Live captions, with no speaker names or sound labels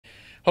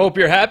Hope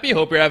you're happy,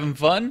 hope you're having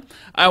fun.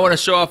 I want to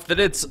show off that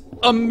it's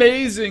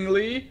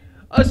amazingly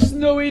a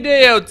snowy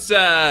day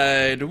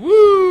outside.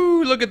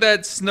 Woo! Look at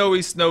that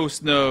snowy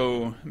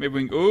snow. Maybe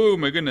we can, oh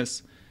my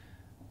goodness.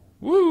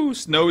 Woo!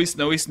 Snowy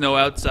snow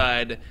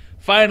outside.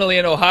 Finally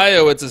in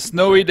Ohio, it's a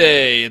snowy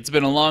day. It's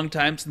been a long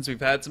time since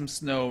we've had some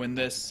snow in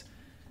this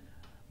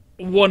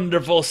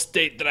wonderful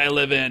state that I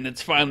live in.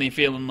 It's finally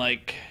feeling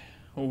like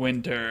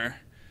winter.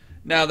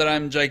 Now that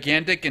I'm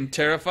gigantic and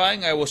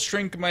terrifying, I will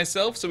shrink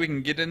myself so we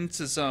can get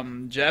into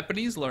some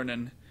Japanese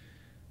learning.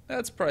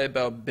 That's probably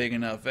about big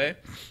enough, eh?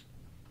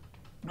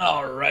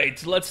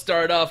 Alright, let's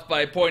start off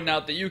by pointing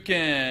out that you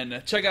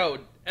can check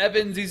out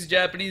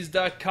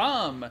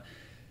evanseasyjapanese.com.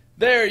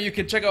 There you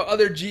can check out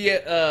other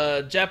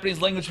Japanese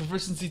language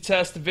proficiency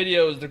test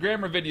videos, the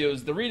grammar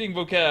videos, the reading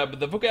vocab,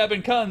 the vocab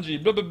and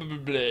kanji, blah blah blah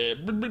blah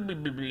blah blah blah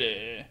blah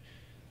blah.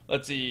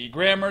 Let's see,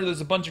 grammar,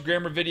 there's a bunch of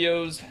grammar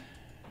videos.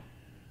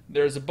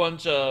 There's a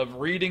bunch of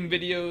reading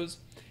videos.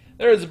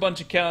 There's a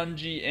bunch of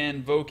kanji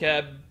and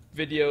vocab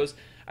videos.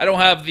 I don't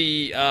have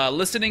the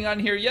listening on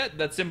here yet.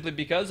 That's simply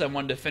because I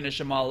wanted to finish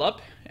them all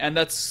up. And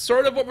that's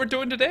sort of what we're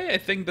doing today. I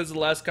think this is the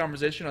last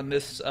conversation on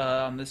this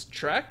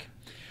track.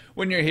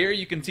 When you're here,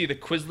 you can see the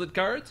Quizlet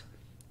cards.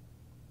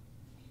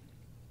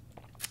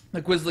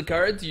 The Quizlet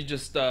cards, you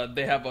just,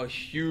 they have a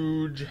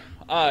huge,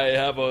 I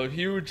have a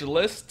huge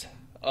list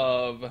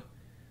of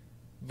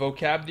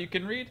vocab that you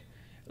can read.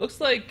 It looks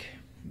like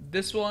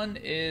this one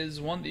is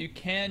one that you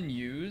can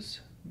use.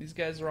 These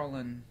guys are all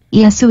in...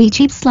 Yasui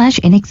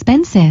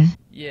cheap/inexpensive.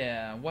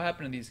 Yeah, what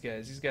happened to these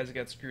guys? These guys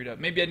got screwed up.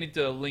 Maybe I need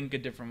to link a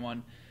different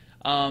one.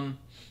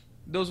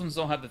 Those ones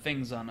don't have the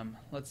things on them.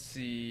 Let's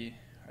see.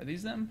 Are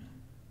these them?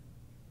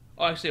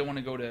 Oh, actually, I want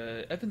to go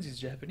to Evansy's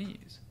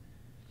Japanese.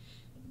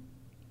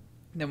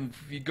 Then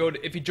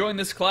if you join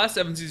this class,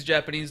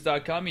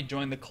 evanseasyjapanese.com, you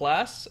join the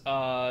class.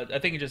 I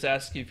think it just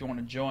asks you if you want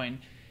to join.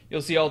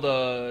 You'll see all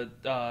the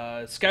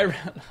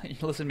Skyrim. You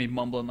listen to me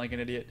mumbling like an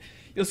idiot.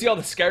 You'll see all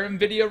the Skyrim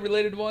video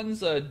related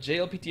ones.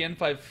 JLPT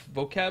N5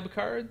 vocab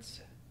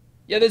cards.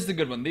 Yeah, this is the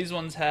good one. These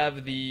ones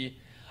have the.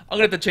 I'm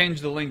gonna have to change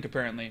the link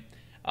apparently.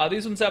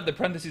 These ones have the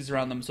parentheses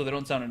around them so they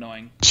don't sound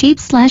annoying.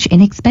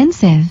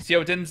 Cheap/inexpensive. See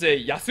how it didn't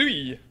say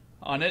Yasui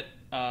on it?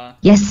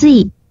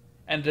 Yasui.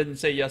 And it didn't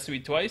say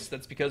Yasui twice.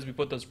 That's because we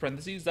put those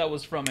parentheses. That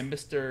was from a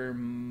Mr.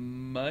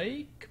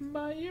 Mike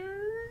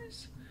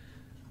Myers,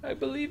 I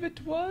believe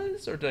it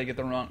was, or did I get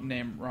the wrong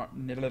name?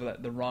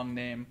 The wrong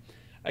name.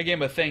 I gave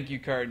him a thank you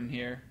card in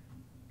here.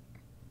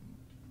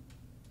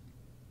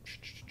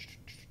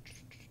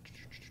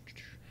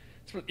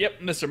 Yep,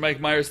 Mr. Mike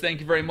Myers,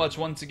 thank you very much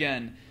once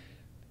again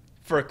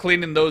for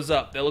cleaning those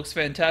up. That looks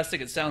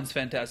fantastic. It sounds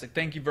fantastic.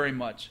 Thank you very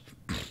much.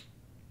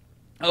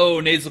 Oh,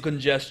 nasal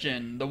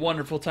congestion, the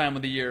wonderful time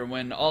of the year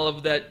when all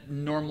of that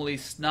normally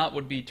snot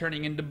would be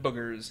turning into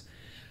boogers.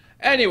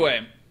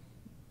 Anyway.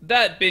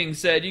 That being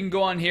said, you can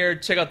go on here,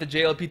 check out the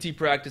JLPT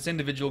practice,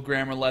 individual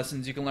grammar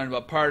lessons. You can learn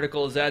about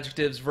particles,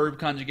 adjectives, verb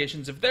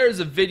conjugations. If there's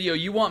a video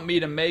you want me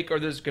to make or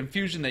there's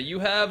confusion that you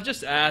have,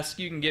 just ask.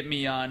 You can get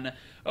me on...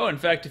 Oh, in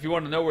fact, if you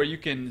want to know where you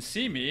can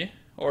see me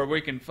or where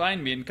you can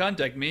find me and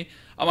contact me,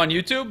 I'm on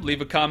YouTube.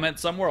 Leave a comment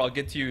somewhere. I'll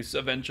get to you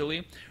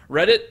eventually.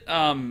 Reddit,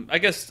 I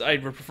guess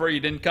I'd prefer you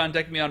didn't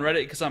contact me on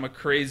Reddit because I'm a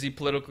crazy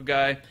political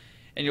guy.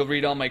 And you'll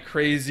read all my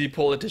crazy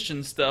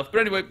politician stuff.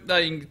 But anyway,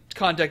 you can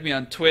contact me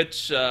on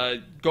Twitch.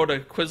 Go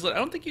to Quizlet. I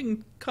don't think you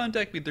can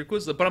contact me through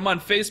Quizlet, but I'm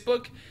on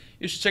Facebook.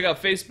 You should check out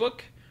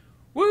Facebook.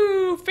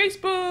 Woo!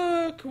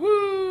 Facebook!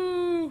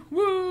 Woo!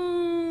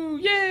 Woo!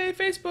 Yay!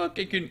 Facebook!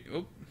 You can...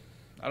 Oh,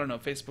 I don't know.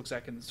 Facebook's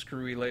acting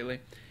screwy lately.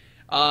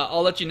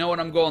 I'll let you know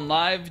when I'm going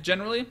live,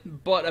 generally.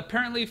 But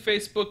apparently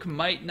Facebook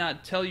might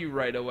not tell you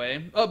right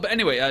away. Oh, but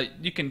anyway,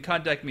 you can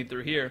contact me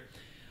through here.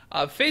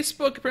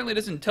 Facebook apparently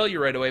doesn't tell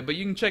you right away, but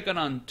you can check it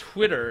on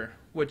Twitter,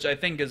 which I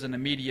think is an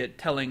immediate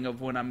telling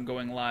of when I'm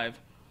going live.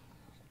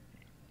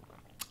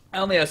 I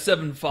only have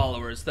 7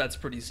 followers. That's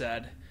pretty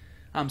sad.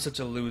 I'm such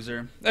a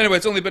loser. Anyway,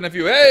 it's only been a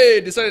few.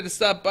 Hey, decided to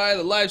stop by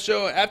the live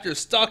show after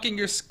stalking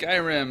your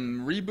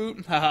Skyrim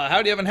reboot. Haha,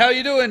 howdy Evan, how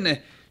you doing?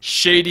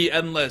 Shady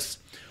Endless.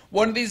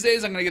 One of these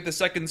days I'm going to get the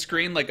second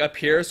screen like up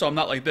here so I'm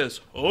not like this.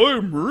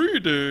 I'm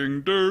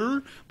reading,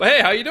 dude. But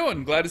hey, how you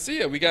doing? Glad to see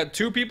you. We got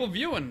 2 people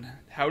viewing.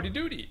 Howdy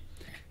doody.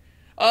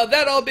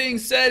 That all being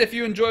said, if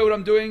you enjoy what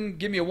I'm doing,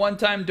 give me a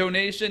one-time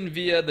donation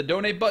via the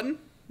donate button,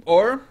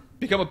 or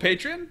become a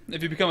Patreon.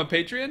 If you become a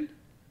Patreon,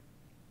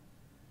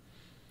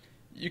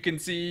 you can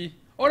see,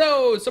 oh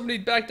no, somebody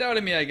backed out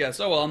of me, I guess.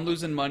 Oh well, I'm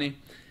losing money.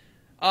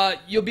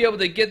 You'll be able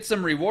to get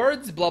some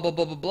rewards, blah blah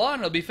blah blah blah,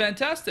 and it'll be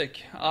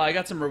fantastic. I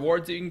got some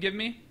rewards that you can give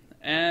me,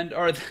 and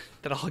or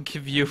that I'll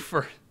give you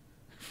for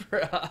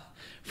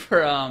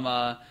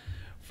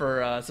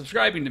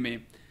subscribing to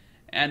me.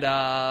 And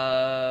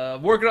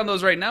working on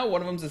those right now.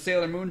 One of them's a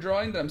Sailor Moon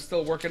drawing that I'm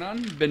still working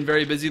on. Been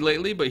very busy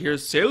lately, but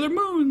here's Sailor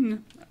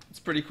Moon. It's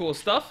pretty cool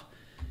stuff.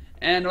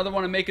 And another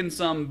one I'm making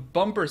some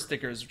bumper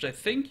stickers, which I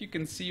think you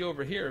can see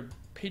over here.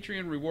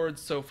 Patreon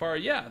rewards so far.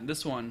 Yeah,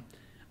 this one.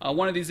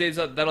 One of these days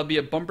that'll be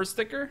a bumper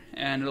sticker,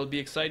 and it'll be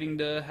exciting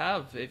to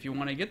have if you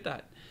want to get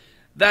that.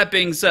 That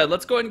being said,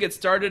 let's go ahead and get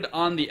started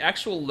on the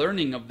actual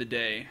learning of the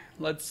day.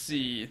 Let's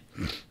see.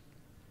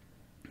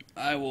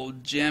 I will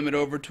jam it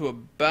over to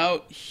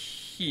about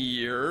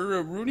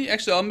here. Rooney,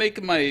 actually, I'll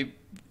make my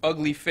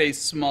ugly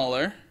face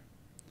smaller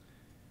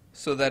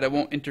so that it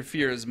won't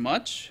interfere as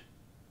much.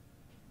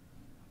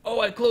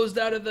 Oh, I closed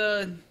out of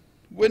the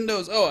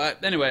Windows.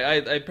 Anyway, I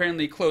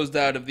apparently closed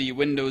out of the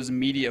Windows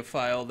media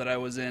file that I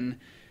was in,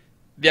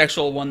 the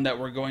actual one that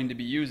we're going to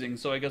be using,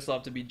 so I guess I'll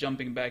have to be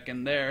jumping back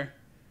in there.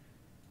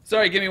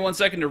 Sorry, give me 1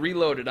 second to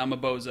reload it. I'm a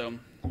bozo.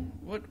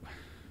 What?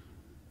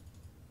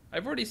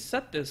 I've already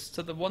set this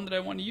to the one that I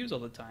want to use all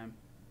the time.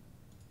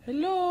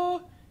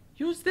 Hello?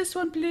 Use this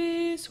one,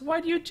 please.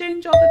 Why do you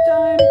change all the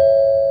time?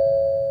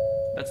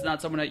 That's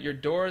not someone at your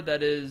door.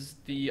 That is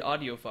the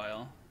audio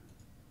file.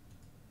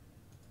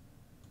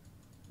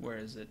 Where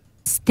is it?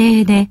 ス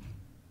テで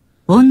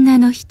女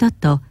の人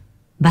と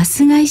バ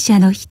ス会社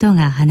の人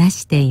が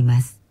話してい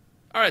ます。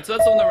Alright, so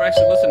that's the one that we're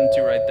actually listening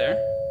to right there.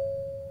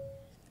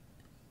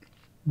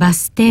 バ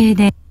ス停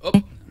で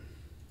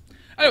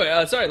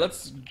Anyway, sorry,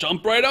 let's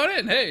jump right on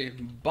in. Hey,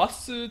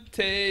 basu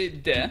te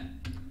de.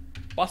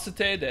 Basu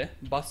te de.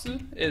 Basu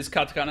is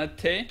katakana,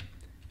 te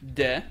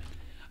de.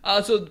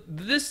 So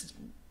this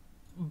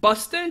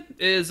baste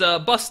is a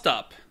bus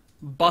stop.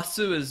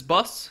 Basu is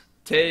bus.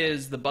 Te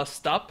is the bus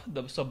stop.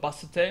 So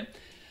basu te.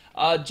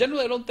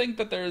 Generally, I don't think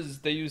that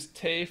they use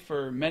te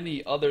for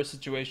many other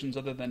situations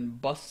other than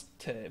bus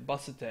te.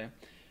 Basute.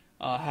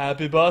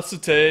 Happy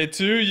basute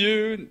to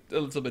you. A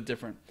little bit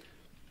different.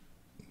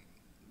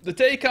 The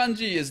te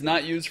kanji is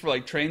not used for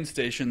like train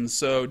stations,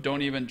 so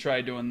don't even try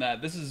doing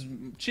that. This is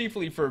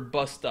chiefly for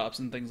bus stops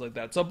and things like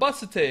that. So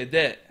basute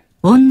de.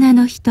 女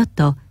の人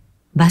と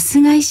バス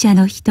会社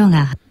の人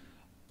が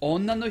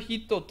女の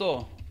人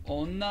と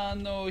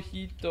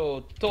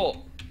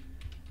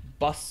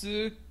バ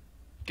ス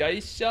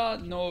会社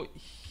の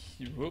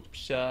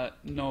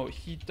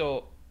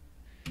人.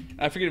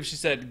 I forget if she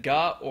said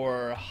ga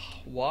or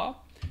wa.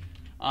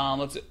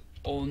 Let's see.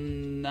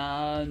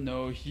 Onna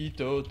no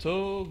hito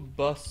to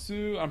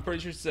basu. I'm pretty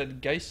sure she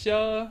said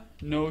gaisha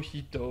no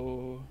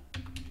hito.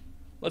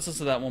 Let's listen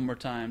to that one more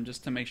time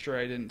just to make sure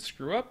I didn't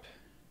screw up.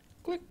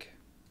 Click.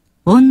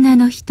 女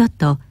の人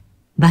と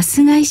バ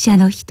ス会社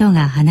の人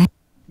が話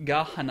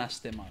し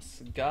てま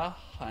す。が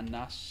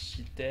話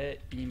し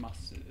ていま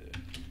す。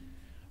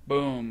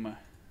Boom.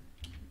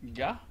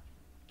 が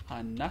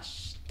話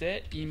し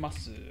ていま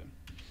す。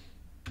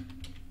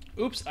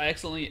Oops, I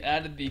accidentally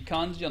added the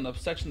kanji on the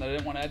section that I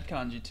didn't want to add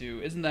kanji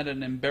to. Isn't that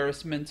an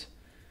embarrassing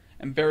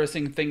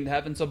thing to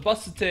happen? So,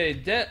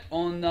 basute de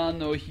onna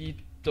no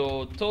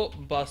hito to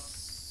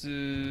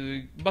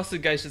basu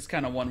gaisha is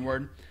kind of one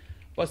word.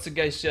 Basu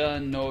gaisha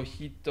no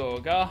hito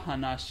ga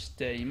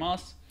hanashite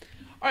imasu.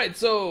 Alright,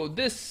 so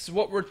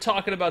what we're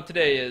talking about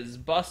today is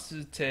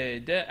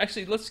basute de.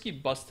 Actually, let's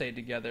keep basute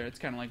together. It's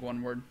kind of like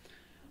one word.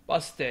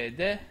 Basute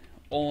de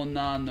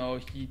onna no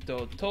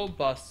hito to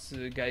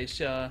basu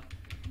gaisha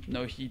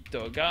no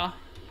hito ga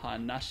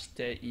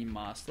hanashite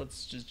imasu.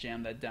 Let's just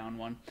jam that down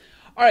one.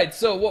 Alright,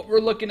 so what we're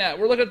looking at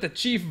the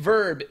chief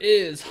verb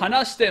is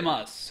hanashite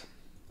masu.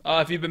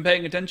 If you've been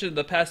paying attention to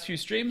the past few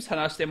streams,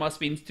 hanashite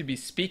masu means to be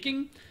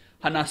speaking.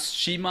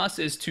 Hanashimasu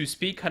is to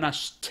speak.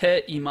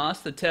 Hanashite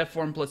imasu, the te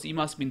form plus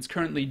imasu means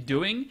currently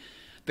doing.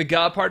 The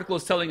ga particle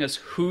is telling us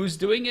who's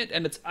doing it,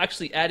 and it's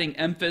actually adding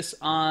emphasis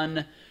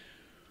on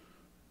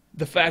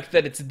the fact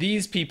that it's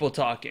these people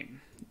talking.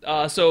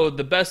 So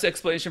the best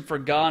explanation for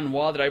ga and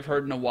wa that I've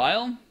heard in a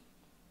while,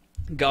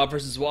 ga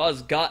versus wa,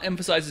 is ga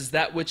emphasizes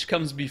that which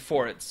comes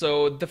before it.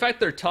 So the fact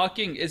they're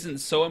talking isn't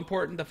so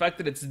important. The fact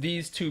that it's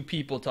these two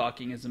people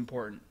talking is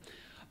important.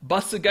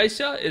 Basu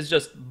gaisha is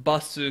just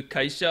basu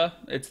kaisha.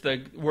 It's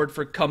the word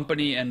for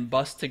company and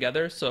bus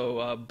together.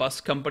 So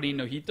bus company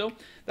no hito.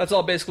 That's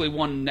all basically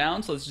one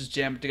noun, so let's just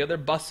jam it together.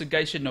 Basu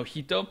gaisha no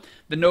hito.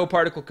 The no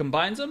particle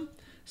combines them.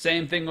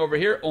 Same thing over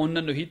here.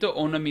 Onna no hito.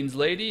 Onna means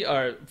lady,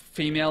 or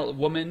female,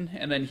 woman,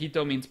 and then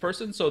hito means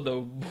person. So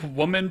the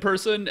woman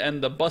person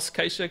and the bus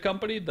kaisha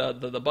company,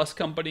 the bus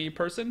company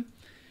person,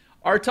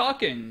 are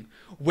talking.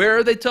 Where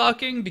are they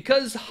talking?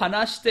 Because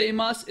hanashite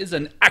imasu is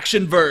an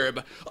action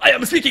verb. I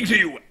am speaking to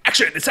you.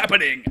 Action is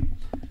happening.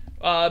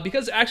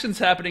 Because action's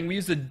happening, we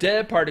use the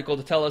de particle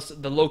to tell us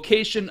the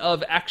location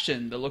of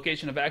action. The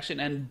location of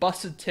action, and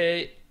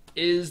basute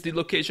is the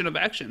location of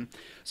action.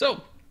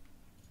 So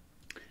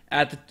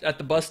at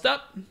the bus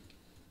stop,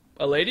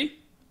 a lady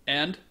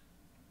and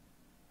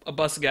a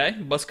bus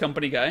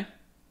company guy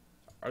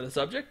are the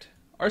subject,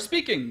 are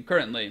speaking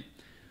currently.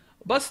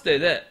 バス停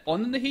で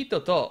女の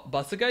人と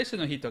バス会社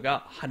の人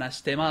が話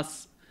してま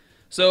す。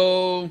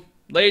So,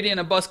 lady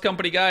and a bus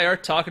company guy are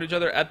talking to each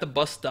other at the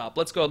bus stop.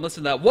 Let's go and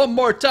listen to that one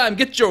more time.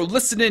 Get your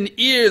listening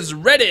ears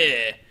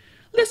ready.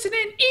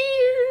 Listening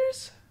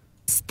ears.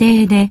 ス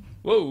テで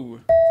Whoa.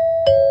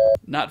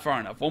 Not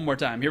far enough. One more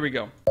time. Here we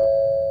go.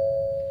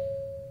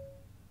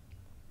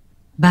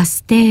 バ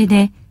ス停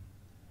で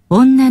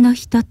女の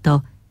人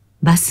と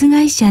バス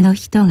会社の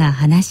人が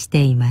話し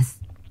ていま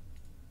す。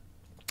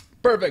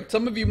Perfect.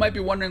 Some of you might be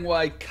wondering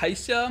why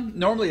kaisha.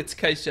 Normally it's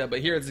kaisha, but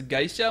here it's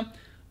gaisha.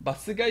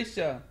 Basu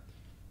gaisha.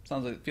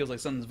 Sounds like, feels like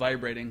something's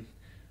vibrating.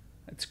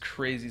 It's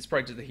crazy. It's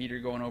probably just the heater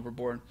going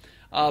overboard.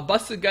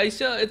 Basu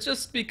gaisha, it's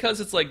just because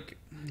it's like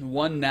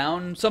one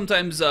noun.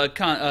 Sometimes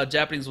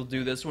Japanese will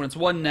do this. When it's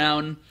one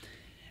noun,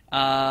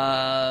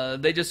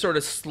 they just sort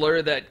of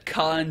slur that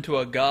ka into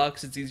a ga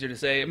because it's easier to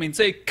say. I mean,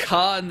 say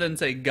ka and then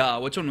say ga.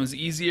 Which one was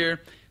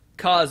easier?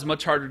 Ka is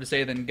much harder to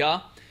say than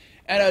ga.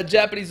 And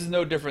Japanese is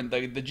no different.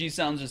 The G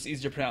sound is just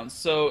easier to pronounce.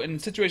 So in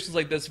situations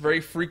like this,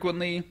 very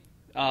frequently,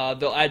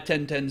 they'll add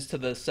ten-tens to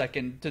the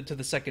second to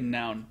the second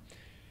noun.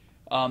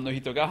 No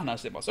hito ga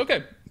hanashitemasu.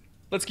 Okay,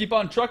 let's keep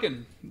on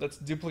trucking. Let's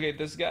duplicate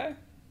this guy.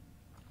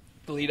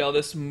 Delete all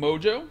this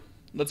mojo.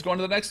 Let's go on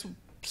to the next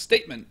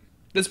statement.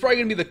 This is probably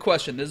going to be the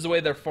question. This is the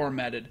way they're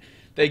formatted.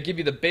 They give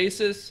you the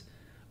basis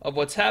of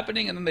what's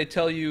happening, and then they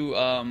tell you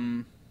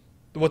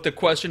what the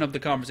question of the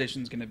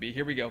conversation is going to be.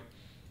 Here we go.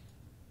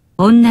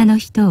 女の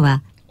人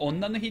は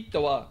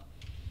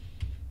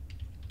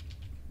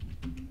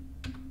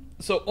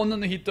So 女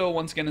の人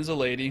once again is a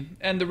lady,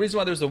 and the reason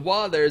why there's a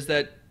wa there is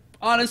that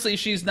honestly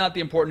she's not the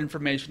important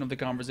information of the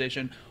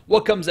conversation.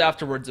 What comes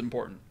afterwards is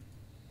important.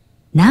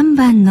 何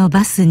番の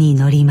バスに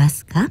乗りま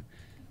すか?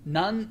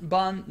 何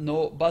番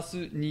のバス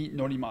に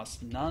乗りま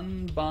す。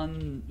何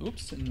番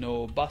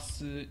のバ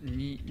ス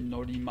に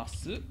乗りま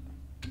す。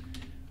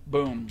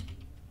Boom.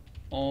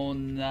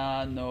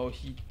 女の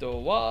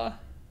人は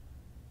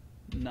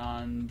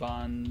何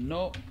番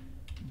の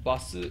バ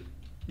ス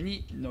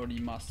に乗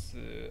ります。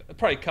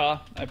Probably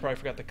ka. I probably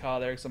forgot the ka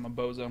there because I'm a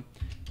bozo.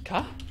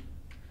 Ka?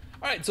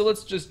 Alright, so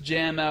let's just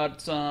jam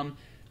out some.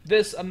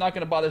 This I'm not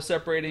going to bother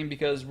separating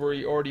because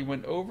we already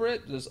went over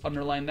it. Just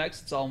underline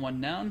next. It's all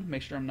one noun.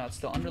 Make sure I'm not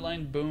still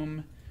underlined.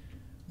 Boom.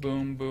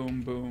 Boom,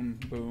 boom, boom,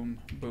 boom,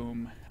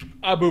 boom.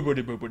 Ah, boo boo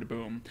boo boo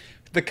boom.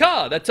 The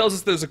ka, that tells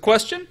us there's a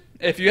question.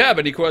 If you have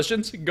any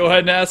questions, go ahead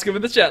and ask them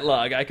in the chat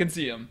log. I can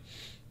see them.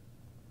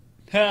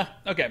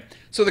 Okay,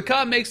 so the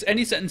ka makes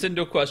any sentence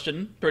into a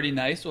question. Pretty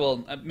nice.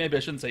 Well, maybe I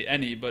shouldn't say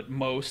any, but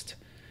most.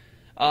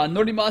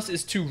 Norimasu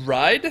is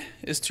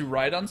to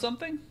ride on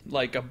something,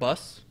 like a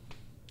bus,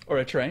 or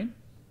a train,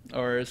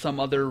 or some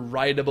other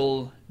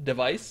rideable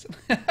device.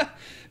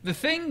 The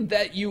thing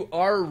that you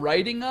are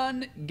riding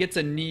on gets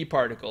a ni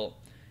particle.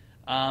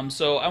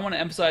 So I want to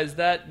emphasize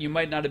that. You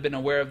might not have been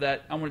aware of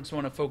that. I just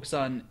want to focus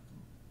on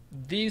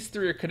these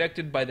three are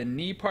connected by the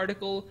ni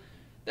particle.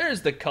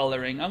 There's the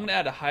coloring. I'm going to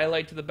add a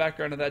highlight to the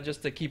background of that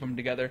just to keep them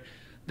together.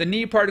 The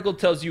ni particle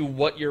tells you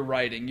what you're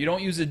writing. You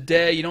don't use a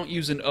de, you don't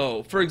use an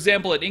o. For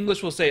example, in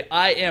English we'll say,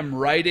 I am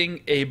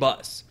riding a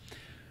bus.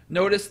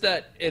 Notice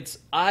that it's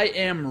I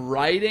am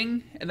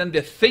riding, and then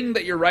the thing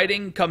that you're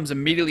writing comes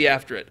immediately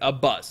after it, a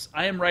bus.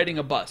 I am riding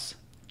a bus.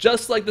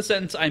 Just like the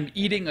sentence, I'm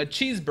eating a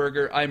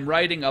cheeseburger, I'm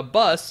riding a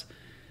bus,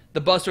 the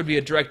bus would be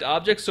a direct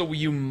object, so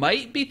you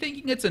might be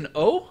thinking it's an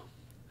o.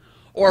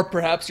 Or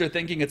perhaps you're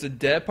thinking it's a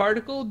de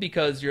particle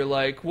because you're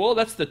like, well,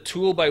 that's the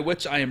tool by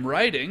which I am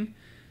writing.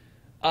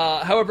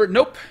 However,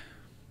 nope.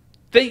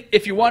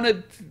 If you want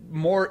to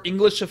more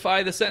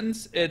Englishify the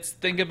sentence,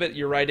 think of it,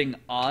 you're writing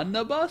on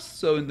the bus.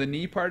 So in the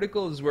ni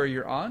particle is where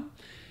you're on.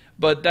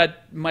 But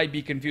that might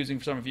be confusing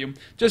for some of you.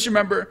 Just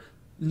remember,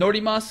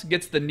 norimasu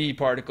gets the ni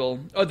particle.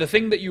 Or the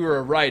thing that you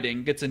are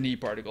writing gets a ni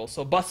particle.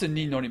 So basu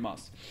ni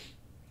norimasu.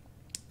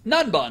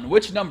 Nanban,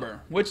 which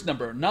number? Which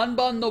number?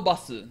 Nanban no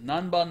basu.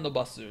 Nanban no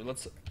basu.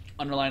 Let's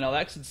underline all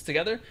that because it's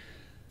together.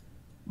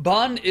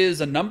 Ban is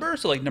a number,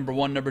 so like number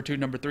 1, number 2,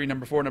 number 3,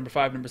 number 4, number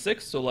 5, number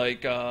 6. So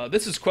like,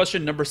 this is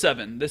question number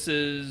 7. This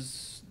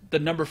is the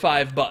number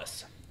 5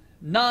 bus.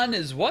 Nan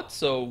is what?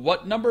 So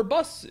what number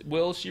bus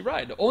will she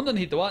ride? Onna no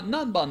hito wa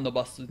nanban no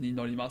basu ni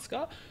norimasu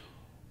ka?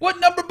 What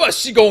number bus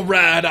she gonna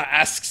ride? I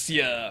asks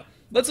ya.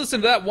 Let's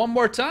listen to that one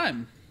more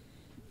time.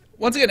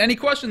 Once again, any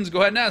questions,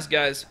 go ahead and ask,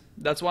 guys.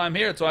 That's why I'm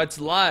here. That's why it's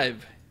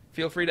live.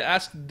 Feel free to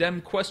ask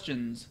them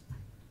questions.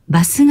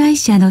 バス会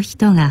社の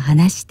人が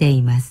話して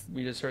います。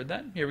 We just heard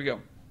that. Here we go.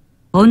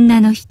 女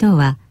の人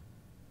は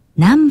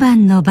何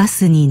番のバ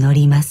スに乗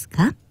ります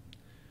か?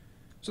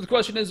 So the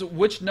question is,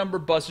 which number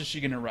bus is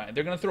she going to ride?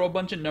 They're going to throw a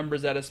bunch of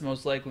numbers at us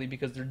most likely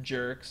because they're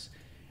jerks.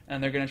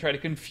 And they're going to try to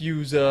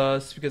confuse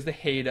us because they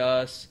hate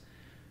us.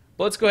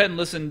 But let's go ahead and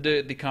listen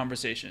to the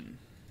conversation.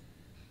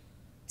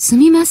 す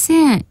みま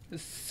せん。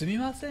すみ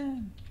ませ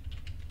ん。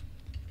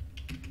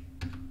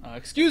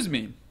Excuse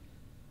me.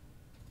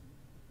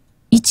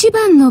 1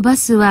番のバ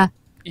スは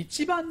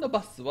1番の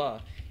バス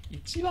は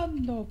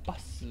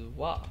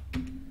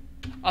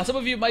some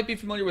of you might be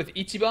familiar with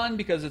Ichiban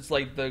because it's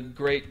like the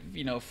great,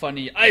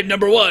 funny, I am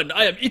number 1,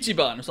 I am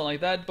Ichiban, or something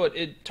like that, but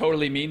it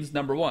totally means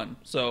number 1.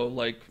 So,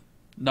 like,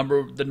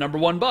 the number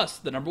 1 bus,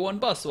 the number 1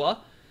 bus wa.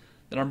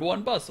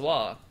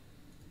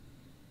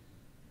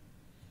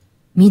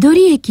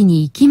 緑駅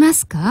に行きま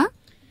すか?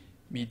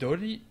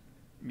 緑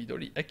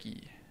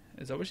駅.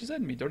 Is that what she said?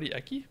 緑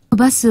駅?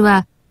 バス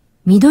は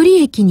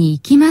緑駅に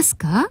行きます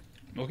か?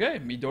 Okay,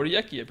 Midori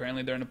Eki.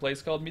 Apparently they're in a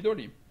place called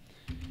Midori.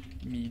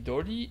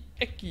 Midori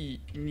Eki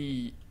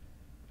ni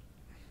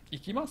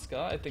Ikimasu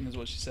ka? I think is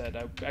what she said.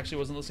 I actually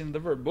wasn't listening to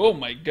the verb. Oh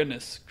my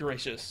goodness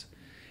gracious.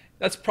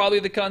 That's probably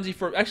the kanji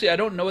for... Actually, I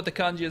don't know what the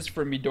kanji is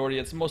for Midori.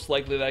 It's most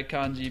likely that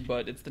kanji,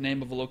 but it's the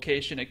name of a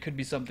location. It could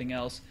be something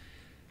else.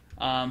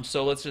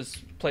 So let's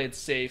just play it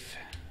safe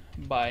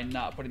by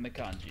not putting the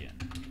kanji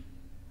in.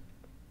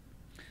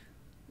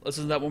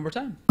 Listen to that one more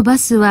time. バ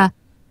スは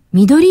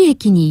緑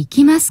駅に行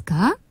きます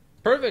か?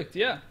 Perfect,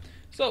 yeah.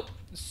 So,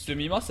 す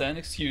みません,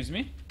 excuse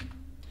me.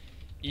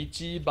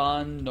 一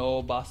番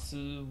のバス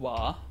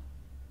は...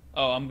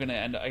 Oh, I'm gonna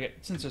end...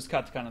 since there's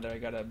katakana there, I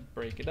gotta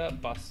break it up.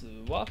 バス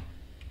は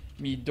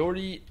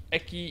緑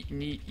駅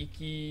に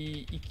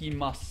行き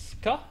ます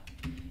か?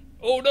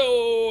 Oh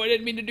no, I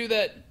didn't mean to do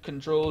that.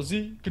 Control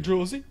Z,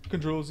 Control Z,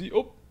 Control Z.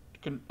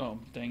 Oh,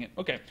 dang it.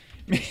 Okay.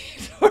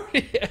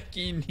 Midori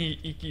eki ni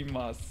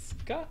ikimasu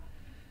ka?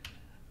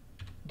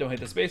 Don't hit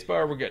the space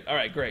bar. We're good. All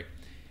right, great.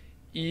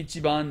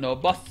 Ichiban no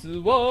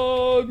basu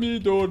wa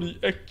Midori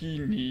eki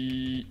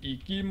ni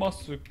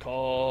ikimasu ka?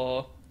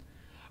 All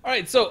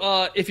right,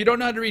 so if you don't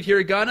know how to read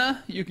hiragana,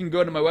 you can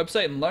go to my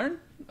website and learn.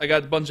 I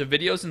got a bunch of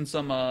videos and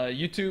some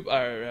YouTube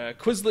or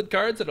Quizlet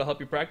cards that'll help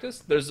you practice.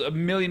 There's a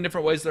million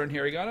different ways to learn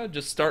hiragana.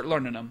 Just start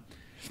learning them.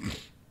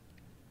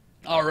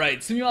 All right,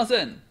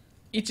 sumimasen.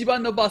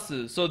 Ichiban no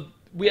basu. So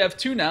we have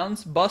two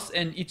nouns, bus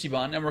and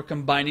ichiban, and we're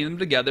combining them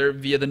together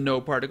via the no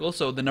particle.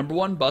 So the number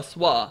one, bus,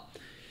 wa.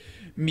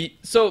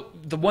 So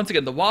once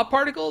again, the wa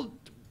particle,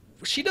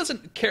 she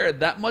doesn't care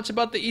that much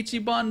about the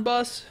ichiban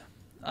bus.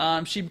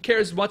 She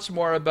cares much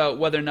more about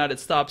whether or not it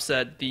stops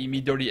at the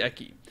Midori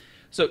eki.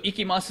 So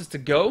ikimasu is to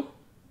go.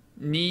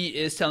 Ni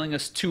is telling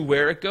us to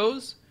where it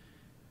goes.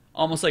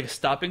 Almost like a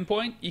stopping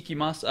point.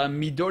 Ikimasu.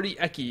 Midori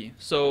eki.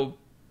 So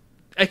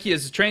eki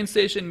is a train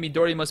station.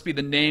 Midori must be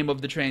the name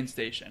of the train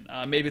station.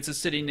 Maybe it's a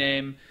city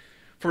name.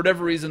 For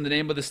whatever reason, the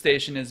name of the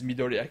station is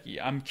Midori eki.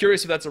 I'm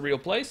curious if that's a real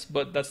place,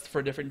 but that's for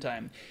a different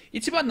time.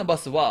 Ichiban no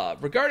basu wa.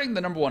 Regarding the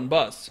number one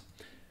bus,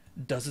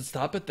 does it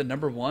stop at the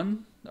number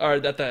one? Or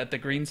at the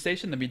green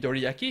station, the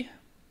Midori eki?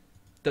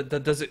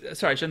 Does it?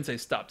 Sorry, I shouldn't say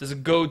stop. Does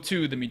it go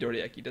to the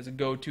Midori eki? Does it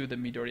go to the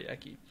Midori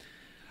eki?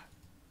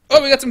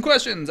 Oh, we got some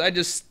questions. I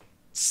just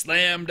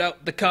slammed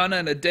out the kana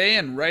in a day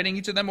and writing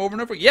each of them over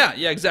and over. Yeah,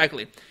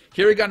 exactly.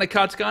 Hiragana,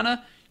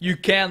 katakana, you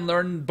can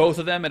learn both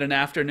of them in an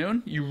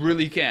afternoon. You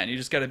really can. You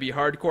just got to be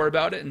hardcore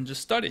about it and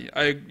just study.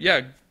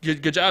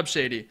 Good job,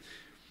 Shady.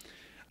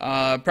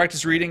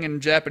 Practice reading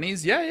in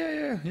Japanese.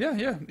 Yeah,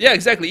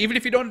 exactly. Even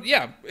if you don't,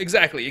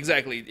 exactly.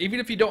 Even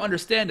if you don't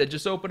understand it,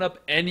 just open up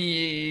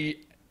any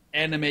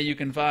anime you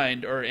can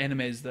find, or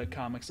anime is the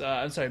comics,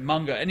 I'm sorry,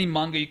 manga, any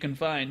manga you can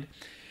find,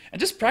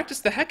 and just practice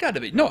the heck out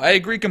of it. No, I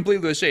agree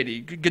completely with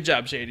Shady. Good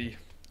job, Shady.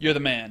 You're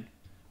the man.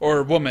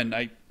 Or woman,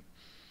 I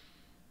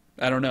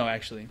don't know,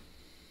 actually.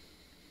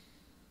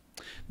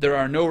 There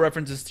are no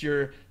references to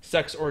your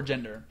sex or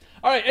gender.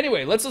 Alright,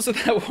 anyway, let's listen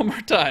to that one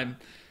more time.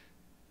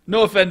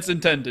 No offense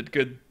intended,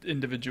 good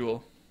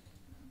individual.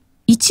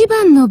 1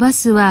番のバ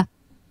スは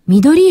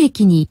緑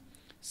駅に...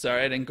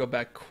 Sorry, I didn't go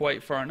back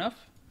quite far enough.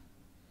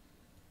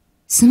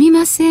 すみ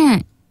ませ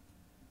ん。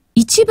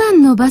1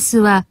番のバス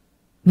は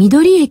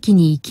緑駅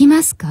に行き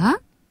ます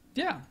か?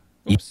 Yeah.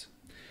 Oops.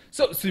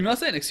 So, すみま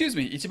せん. Excuse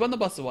me. 1番の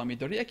バスは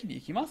緑駅に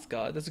行きます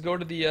か? Does it go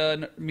to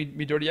the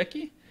Midori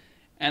eki?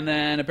 And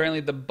then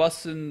apparently the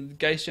bus in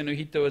Gaisha no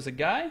Hito is a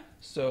guy.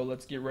 So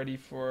let's get ready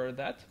for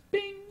that.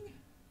 Bing.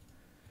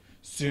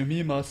 す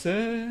みませ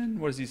ん.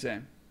 What does he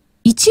say?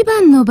 1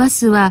番のバ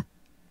スは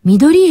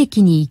緑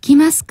駅に行き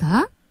ます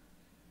か?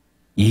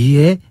 いい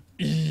え。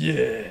いい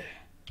え。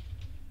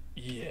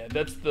Yeah,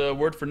 that's the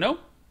word for no.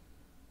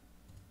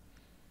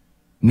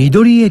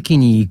 緑駅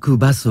に行く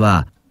バス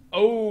は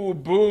Oh,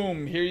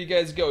 boom. Here you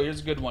guys go. Here's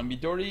a good one.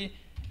 Midori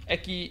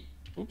eki,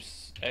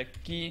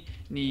 eki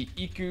ni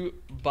iku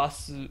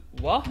basu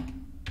wa?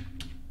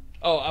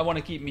 Oh, I want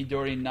to keep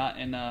Midori not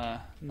in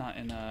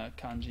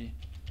kanji.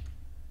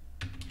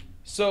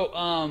 So,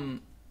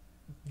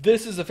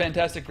 this is a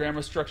fantastic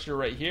grammar structure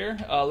right here.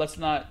 Let's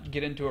not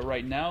get into it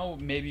right now.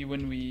 Maybe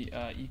when we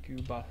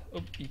iku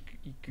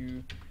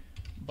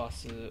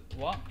basu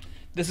wa.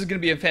 This is going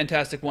to be a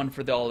fantastic one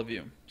for all of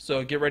you.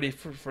 So get ready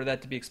for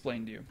that to be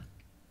explained to you.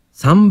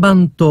 3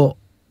番と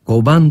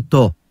5番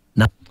と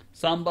な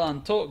3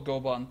番と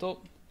5番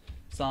と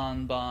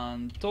3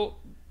番と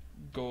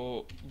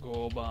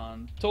5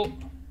番と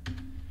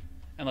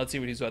and let's see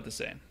what he's about to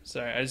say.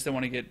 Sorry, I didn't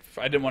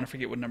want to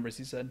forget what numbers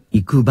he said.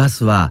 行くバ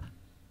スは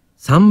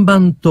3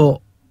番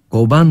と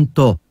5番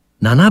と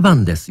7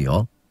番です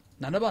よ。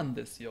7番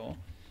ですよ。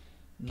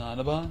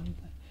7番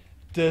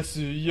で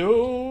す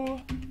よ。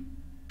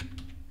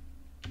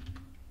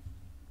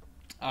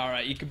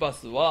Alright, 行くバ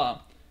ス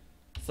は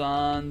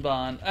3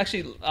番.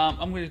 Actually,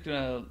 I'm going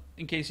to,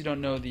 in case you don't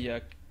know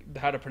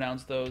how to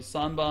pronounce those,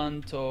 3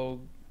番と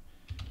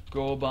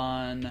5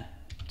番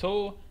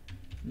と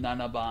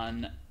7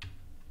番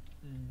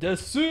で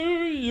す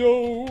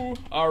よ.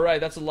 Alright,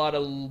 that's a lot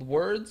of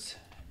words.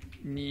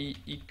 に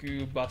行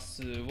くバ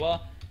ス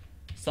は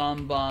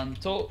3番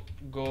と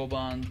5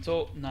番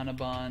と7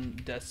番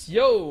です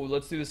よ.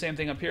 Let's do the same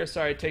thing up here.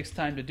 Sorry, it takes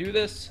time to do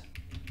this.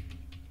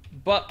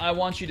 but I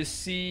want you to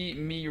see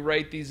me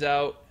write these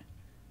out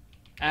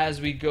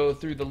as we go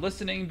through the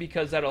listening,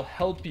 because that'll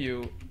help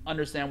you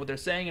understand what they're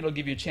saying. It'll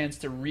give you a chance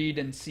to read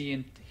and see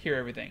and hear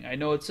everything. I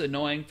know it's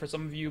annoying for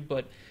some of you,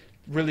 but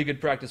really good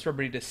practice for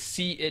everybody to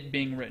see it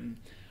being written.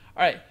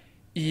 All right.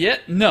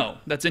 Yet, no,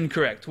 that's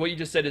incorrect. What you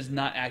just said is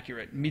not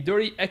accurate.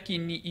 Midori eki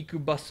ni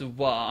iku basu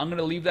wa. I'm going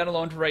to leave that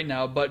alone for right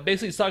now, but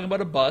basically it's talking about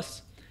a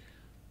bus.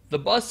 The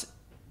bus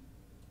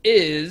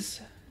is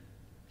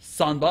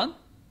sanban,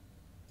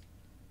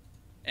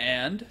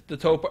 and the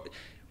to part.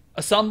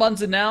 A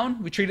sanban's a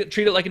noun. We treat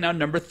it like a noun.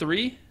 Number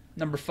 3,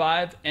 number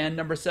 5, and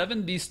number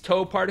 7. These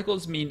to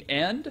particles mean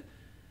and.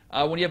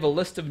 When you have a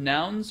list of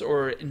nouns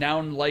or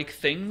noun-like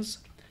things,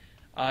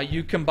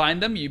 you combine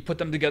them, you put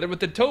them together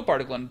with the to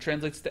particle, and it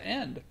translates to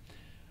and.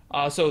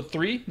 So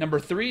number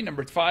 3,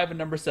 number 5, and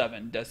number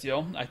 7. Desu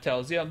yo, I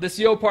tells you. This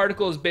yo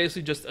particle is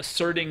basically just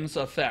asserting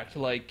a fact.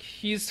 Like,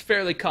 he's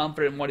fairly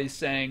confident in what he's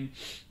saying.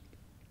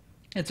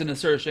 It's an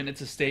assertion, it's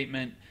a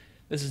statement.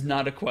 This is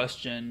not a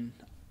question.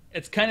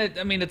 It's kind of,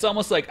 I mean, it's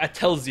almost like I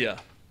tells you.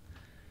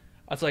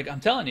 It's like, I'm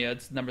telling you,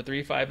 it's number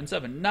 3, 5, and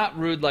 7. Not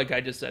rude like I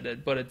just said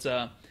it, but it's,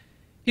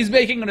 he's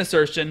making an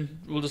assertion.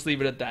 We'll just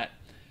leave it at that.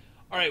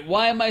 All right,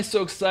 why am I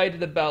so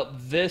excited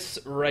about this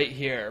right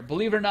here?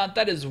 Believe it or not,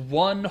 that is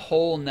one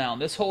whole noun.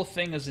 This whole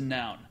thing is a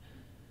noun.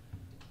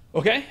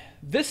 Okay,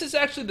 this is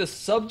actually the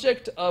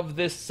subject of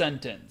this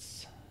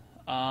sentence.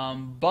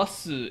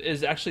 Basu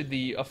is actually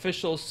the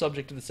official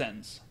subject of the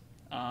sentence.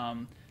 So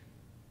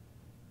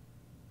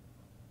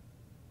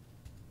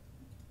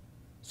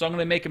I'm going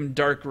to make him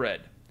dark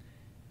red.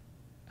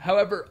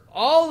 However,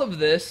 all of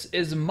this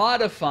is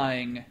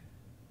modifying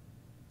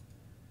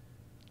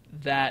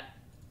that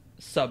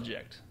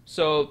subject.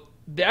 So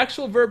the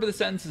actual verb of the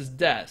sentence is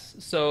des.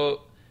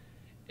 So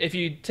if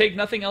you take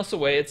nothing else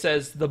away, it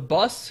says the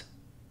bus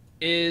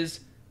is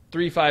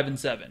 3, 5, and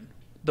 7.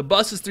 The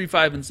bus is 3,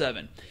 5, and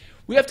 7.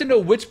 We have to know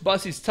which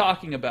bus he's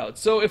talking about.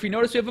 So if you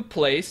notice, we have a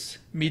place,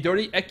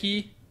 Midori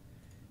Eki.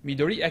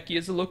 Midori Eki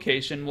is a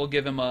location. We'll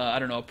give him a, I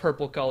don't know, a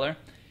purple color.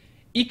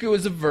 Iku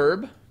is a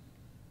verb.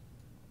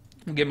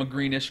 We'll give him a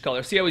greenish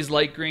color. See how he's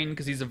light green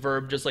because he's a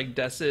verb just like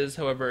des is.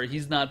 However,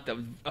 he's not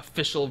the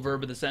official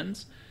verb of the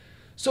sentence.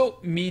 So,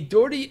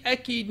 Midori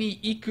eki ni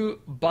iku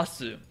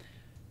basu.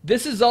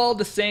 This is all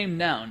the same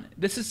noun.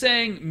 This is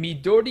saying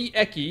Midori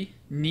eki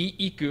ni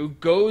iku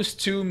goes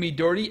to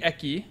Midori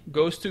eki,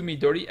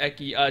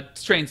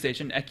 train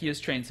station. Eki is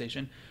train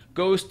station.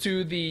 Goes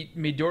to the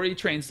Midori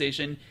train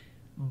station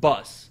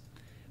bus.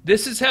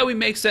 This is how we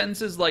make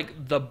sentences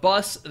like the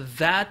bus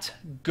that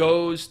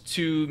goes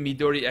to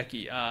Midori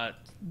eki.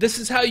 This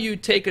is how you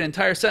take an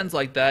entire sentence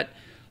like that.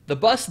 The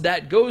bus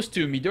that goes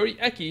to Midori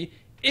eki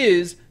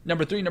is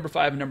number 3, number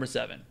 5, and number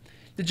 7.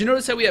 Did you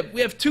notice how we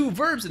have 2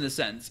 verbs in this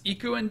sentence,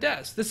 iku and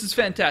des? This is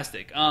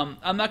fantastic.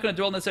 I'm not going to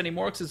dwell on this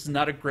anymore because this is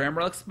not a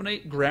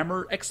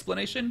grammar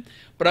explanation,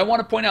 but I want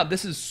to point out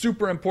this is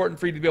super important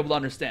for you to be able to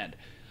understand.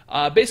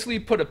 Basically,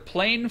 put a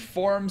plain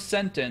form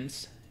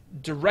sentence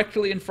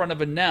directly in front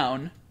of a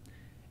noun,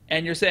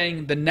 and you're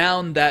saying the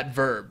noun that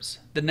verbs,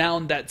 the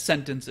noun that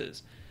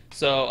sentences.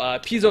 So,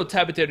 pizza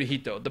tabeteru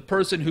hito, the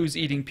person who's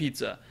eating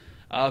pizza.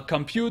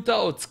 Computer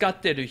o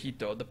tsukatteru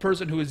hito, the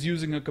person who is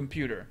using a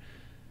computer.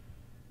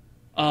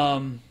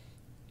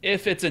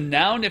 If it's a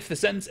noun, if the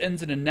sentence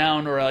ends in a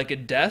noun or like a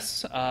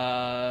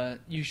des,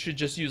 you should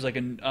just use like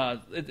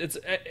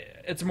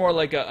it's more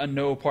like a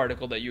no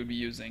particle that you would be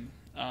using.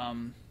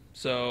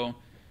 So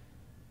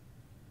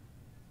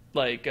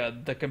like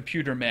the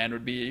computer man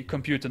would be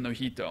computer no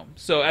hito.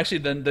 So actually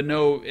then the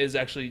no is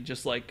actually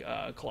just like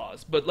a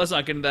clause. But let's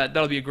not get into that.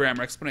 That'll be a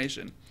grammar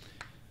explanation.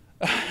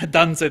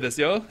 Dansei desu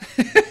yo.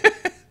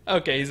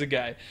 Okay, he's a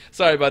guy.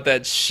 Sorry about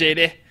that,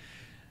 shady.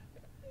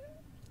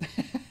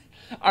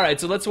 All right,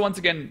 so let's once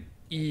again.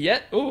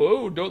 Yet,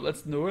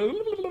 let's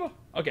no.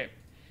 Okay,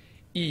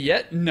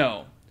 yet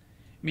no.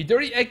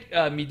 Midori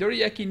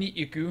eki ni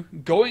iku,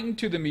 going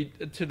to the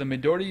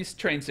Midori's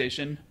train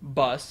station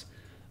bus.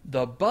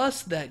 The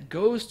bus that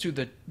goes to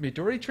the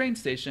Midori train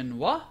station.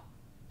 Wa?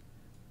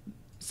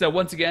 So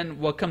once again,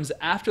 what comes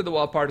after the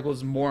wa particle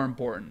is more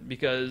important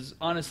because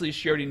honestly,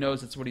 she already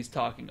knows it's what he's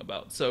talking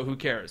about. So who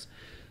cares?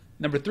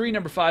 Number 3,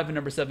 number 5, and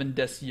number 7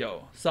 desu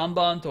yo. 3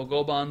番と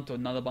5番と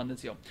7番で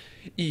すよ。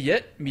いい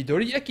え、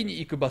緑駅に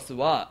行くバス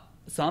は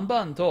3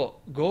番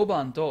と5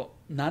番と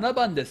7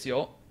番です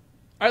よ。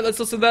Alright, let's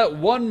listen to that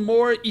one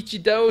more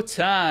Ichido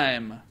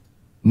time.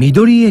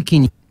 緑駅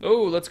に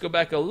Oh, let's go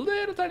back a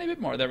little tiny bit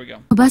more. There we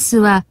go. バス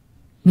は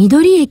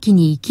緑駅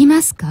に行き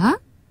ますか？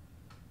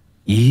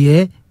いい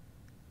え、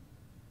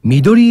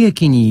緑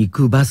駅に行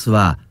くバス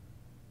は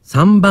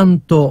3番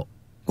と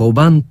5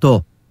番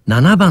と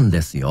7番で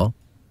すよ。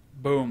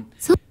Boom.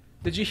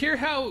 Did you hear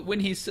how when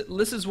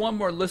this is one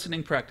more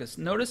listening practice.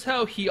 Notice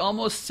how he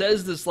almost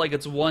says this like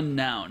it's one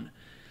noun.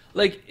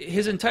 Like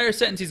his entire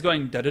sentence he's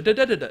going da da da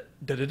da da da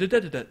da da da da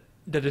da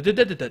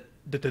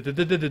da da da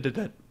da da da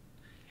da.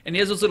 And he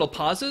has those little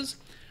pauses.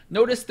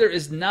 Notice there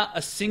is not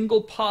a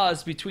single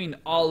pause between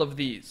all of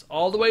these.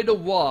 All the way to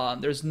wa,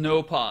 there's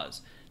no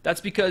pause.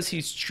 That's because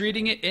he's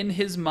treating it in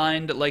his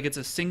mind like it's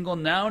a single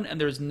noun and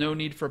there's no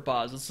need for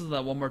pause. Let's listen to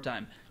that one more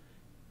time.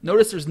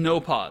 Notice there's no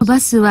pause. バ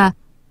スは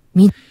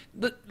み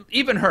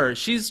Even her,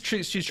 she's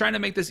trying to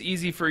make this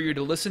easy for you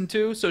to listen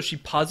to, so she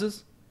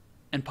pauses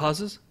and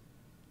pauses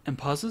and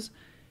pauses.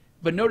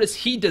 But notice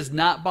he does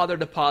not bother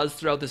to pause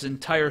throughout this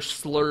entire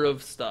slur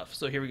of stuff.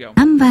 So here we go.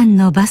 何番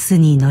のバス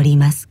に乗り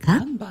ますか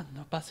何番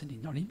のバス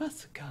に乗りま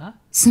すか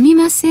すみ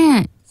ま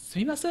せん。す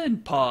みません。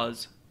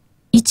Pause.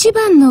 1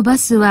番のバ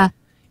スは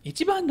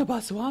1番の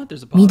バスは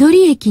There's a pause.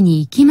 緑駅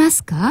に行きま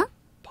すか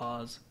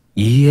Pause.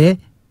 いいえ、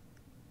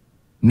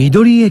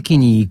緑駅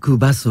に行く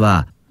バス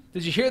は、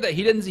Did you hear that?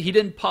 He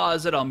didn't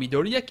pause at all.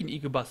 緑駅に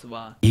行くバス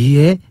は。いい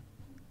え、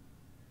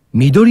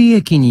緑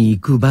駅に行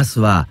くバス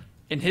は、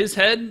In his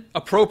head,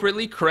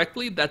 appropriately,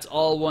 correctly, that's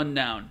all one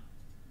noun.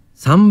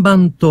 3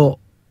番と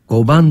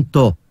5番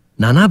と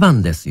7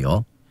番です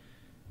よ。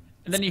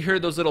And then you hear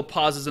those little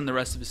pauses in the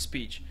rest of his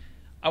speech.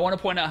 I want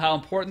to point out how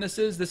important this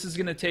is. This is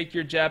going to take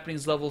your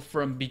Japanese level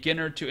from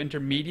beginner to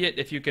intermediate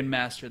if you can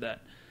master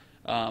that.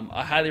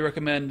 I highly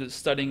recommend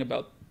studying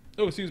about,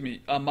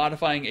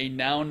 modifying a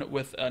noun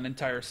with an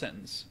entire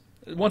sentence.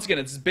 Once again,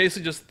 it's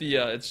basically just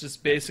it's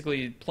just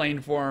basically plain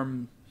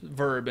form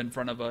verb in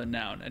front of a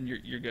noun, and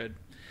you're good.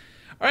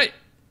 All right,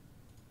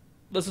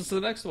 let's listen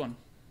to the next one.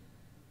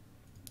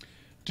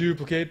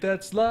 Duplicate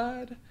that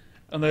slide,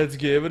 and let's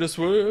give it a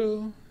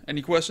swirl.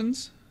 Any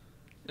questions?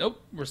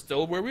 Nope, we're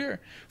still where we are.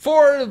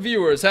 For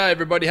viewers, hi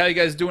everybody, how you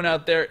guys doing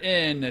out there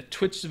in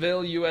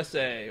Twitchville,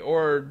 USA,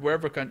 or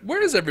wherever country?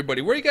 Where is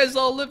everybody? Where are you guys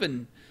all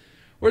living?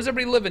 Where's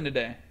everybody living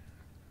today?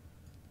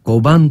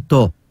 5番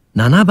と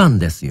7番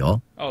です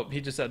よ。Oh,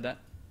 he just said that.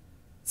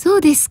 そ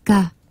うです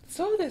か。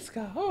そうです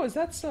か. Oh, is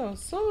that so?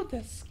 そう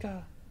です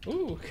か.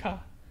 Ooh,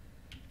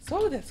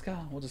そうです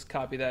か. We'll just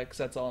copy that because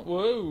that's all.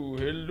 Whoa,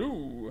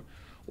 hello.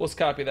 We'll just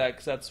copy that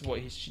because that's what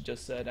she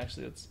just said.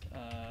 Actually, let's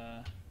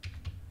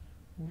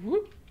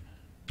whoop,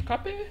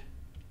 copy,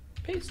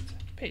 paste.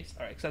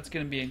 All right, because that's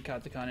going to be in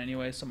katakana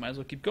anyway, so might as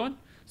well keep going.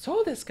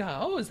 そうですか.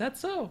 Oh, is that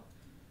so?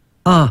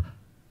 あ、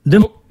で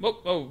も、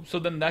So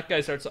then that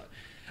guy starts.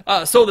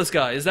 So this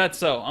guy, is that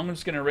so? I'm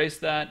just going to erase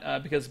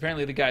that because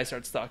apparently the guy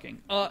starts talking.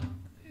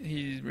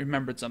 He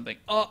remembered something.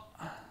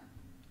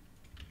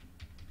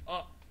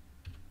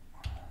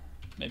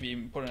 Maybe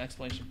even put an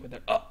exclamation point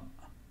there.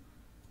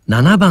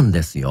 7番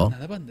ですよ。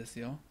7番です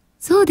よ。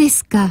そうで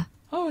すか。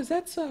Oh, is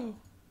that so?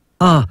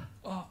 あ、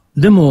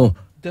でも、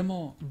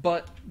Demo,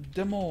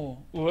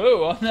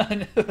 whoa, I'm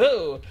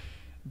not,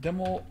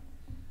 demo.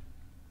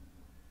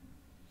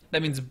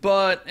 That means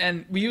but,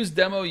 and we use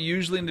demo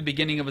usually in the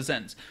beginning of a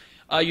sentence.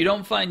 You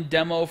don't find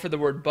demo for the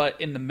word but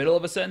in the middle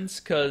of a sentence,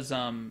 because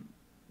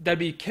that'd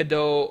be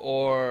kedo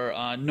or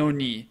no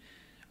ni.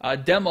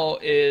 Demo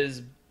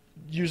is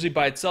usually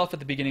by itself at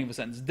the beginning of a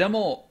sentence.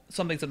 Demo,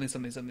 something.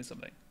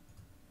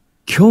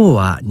 今日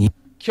はに、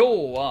今日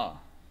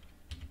は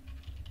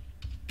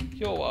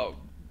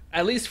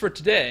at least for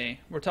today,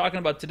 we're talking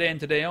about today and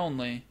today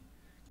only.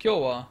 今日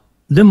は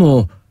で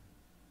も、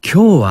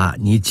今日は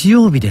日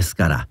曜日です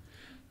から。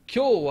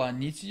今日は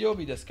日曜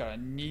日ですから。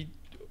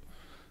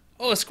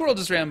Oh, a squirrel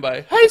just ran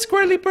by. Hi,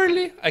 squirrely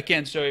purly. I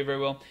can't show you very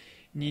well.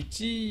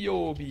 日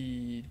曜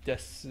日で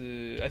す。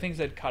I think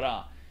it said か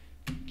ら。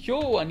今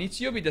日は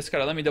日曜日ですか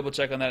ら。Let me double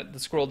check on that. The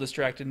squirrel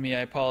distracted me.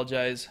 I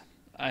apologize.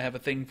 I have a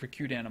thing for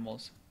cute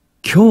animals.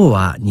 今日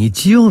は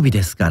日曜日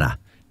ですから。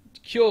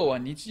今日は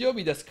日曜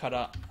日ですか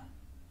ら。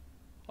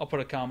I'll put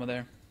a comma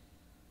there.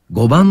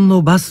 5番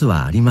のバス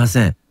はありま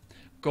せん。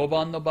5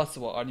番のバス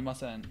はありま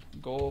せん。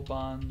5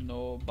番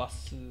のバ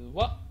ス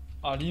は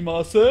あり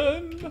ませ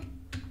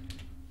ん。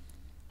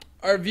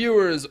Our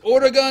viewers,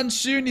 Oregon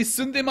州に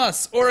住んでま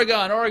す.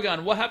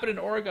 Oregon. What happened in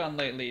Oregon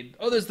lately?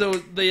 Oh, there's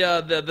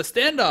the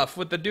standoff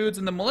with the dudes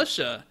in the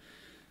militia.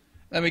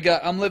 Then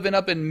I'm living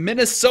up in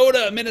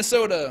Minnesota.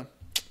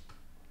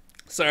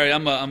 Sorry,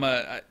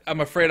 I'm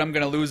afraid I'm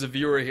gonna lose a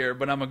viewer here,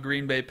 but I'm a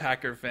Green Bay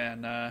Packer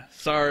fan.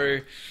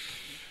 Sorry.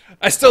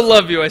 I still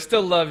love you.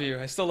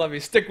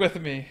 Stick with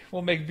me.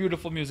 We'll make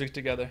beautiful music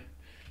together.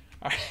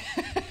 All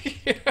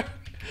right.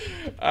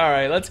 All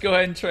right, let's go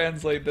ahead and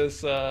translate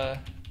this.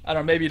 I don't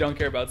know, maybe you don't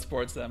care about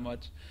sports that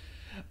much.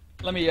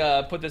 Let me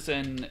put this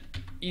in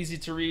easy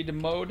to read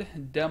mode.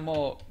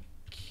 Demo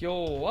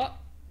kyou wa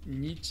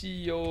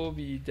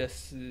nichiyoubi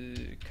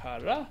desu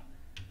kara.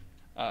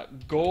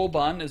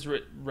 Goban is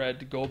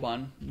read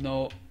Goban.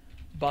 No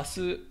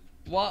basu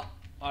wa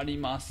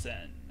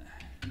arimasen.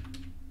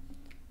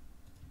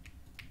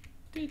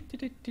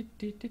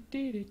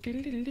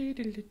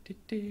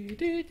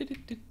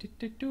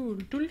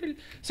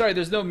 Sorry,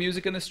 there's no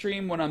music in the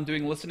stream when I'm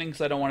doing listening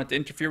because I don't want it to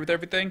interfere with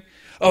everything.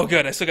 Oh,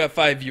 good. I still got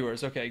 5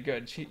 viewers. Okay,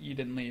 good. You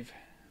didn't leave.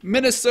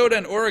 Minnesota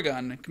and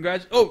Oregon.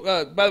 Congrats.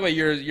 Oh, by the way,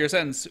 your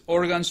sentence.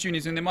 Oregon州に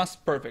住んでます.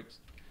 Perfect.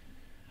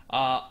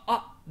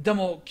 で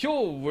も今日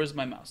where's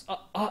my mouse?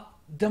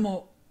 で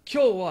も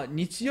今日は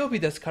日曜日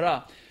ですか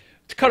ら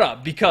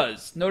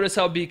because. Notice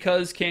how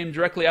because came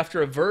directly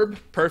after a verb.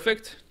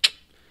 Perfect.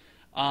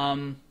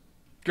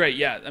 Great,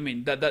 yeah. I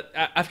mean, at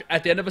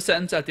the end of a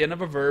sentence, at the end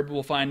of a verb,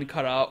 we'll find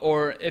kara,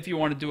 or if you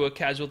want to do a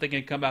casual thing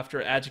and come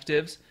after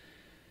adjectives,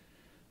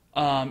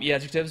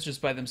 adjectives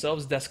just by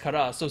themselves, desu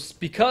kara. So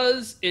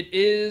because it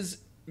is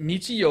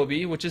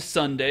nichiyobi, which is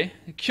Sunday,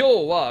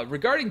 kyou wa,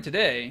 regarding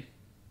today.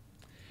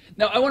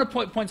 Now, I want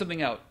to point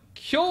something out.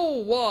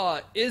 Kyou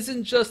wa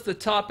isn't just the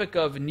topic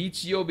of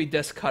nichiyobi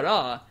desu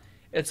kara,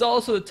 it's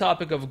also the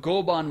topic of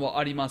goban wa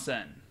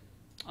arimasen.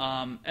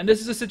 And this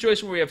is a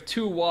situation where we have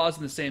two wa's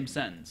in the same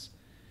sentence.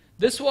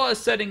 This wa is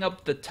setting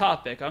up the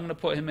topic. I'm going to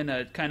put him in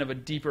a kind of a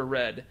deeper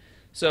red.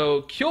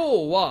 So,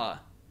 kyou wa,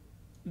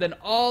 then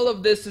all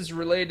of this is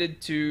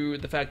related to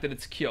the fact that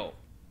it's kyou.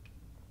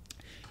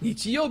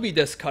 Nichiyobi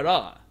desu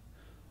kara.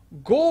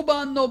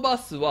 Goban no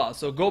bus wa.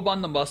 So,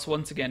 goban no bus,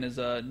 once again, is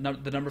the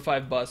number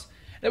 5 bus.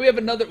 Then we have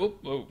another...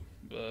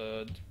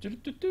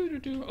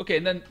 okay,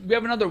 and then we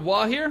have another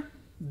wa here.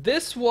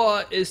 This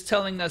wa is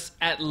telling us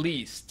at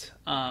least...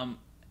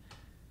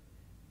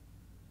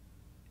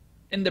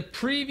 in the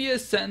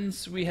previous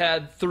sentence, we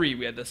had 3.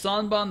 We had the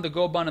sanban, the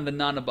goban, and the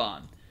nanaban.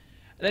 And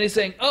then he's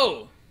saying,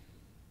 oh,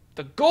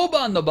 the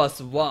goban no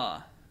bus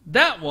wa,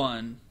 that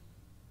one,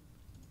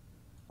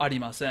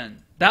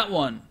 arimasen. That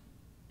one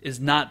is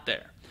not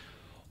there.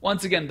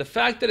 Once again, the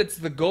fact that it's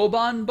the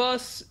goban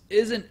bus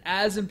isn't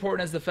as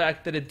important as the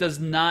fact that it does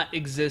not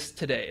exist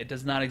today. It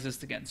does not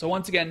exist again. So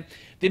once again,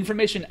 the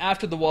information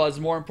after the wa is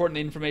more important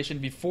than the information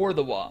before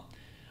the wa.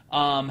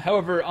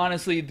 However,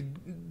 honestly,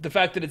 the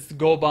fact that it's the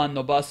goban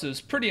no bus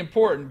is pretty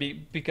important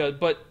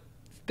but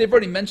they've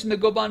already mentioned the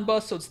goban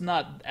bus, so it's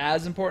not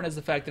as important as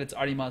the fact that it's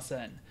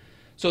arimasen.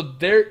 So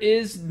there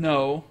is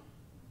no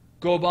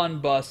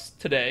goban bus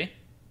today.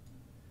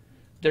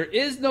 There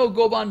is no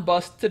goban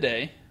bus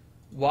today.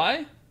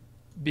 Why?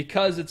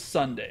 Because it's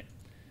Sunday.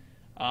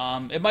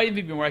 It might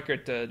even be more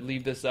accurate to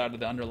leave this out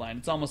of the underline.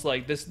 It's almost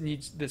like this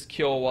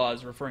kyou wa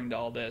is referring to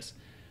all this,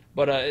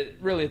 but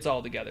really it's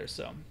all together.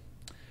 So.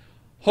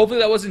 Hopefully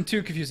that wasn't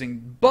too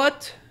confusing.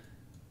 But,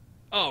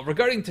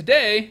 regarding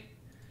today,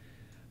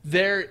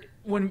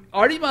 when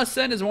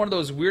arimasen is one of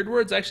those weird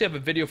words, I actually have a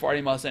video for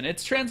arimasen.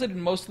 It's translated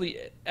mostly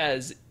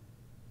as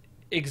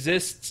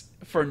exists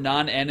for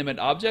non-animate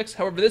objects.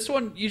 However, this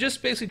one, you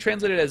just basically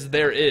translate it as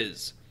there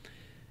is.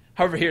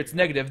 However, here it's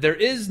negative. There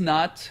is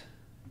not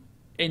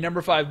a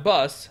number 5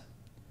 bus.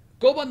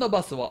 Goban no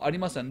basu wa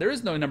arimasen. There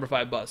is no number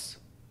 5 bus.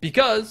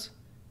 Because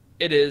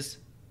it is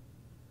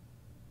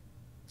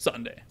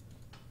Sunday.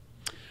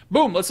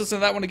 Boom, let's listen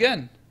to that one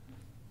again.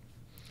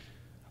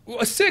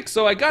 A 6,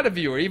 so I got a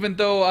viewer. Even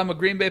though I'm a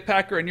Green Bay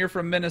Packer and you're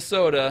from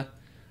Minnesota,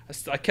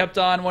 I kept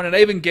on one and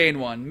I even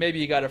gained one. Maybe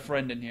you got a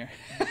friend in here.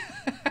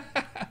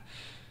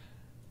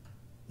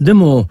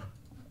 Demo.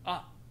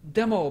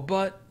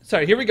 But...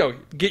 Sorry, here we go.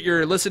 Get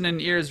your listening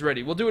ears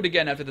ready. We'll do it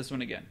again after this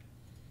one again.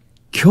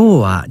 今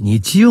日は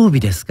日曜日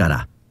ですか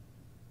ら、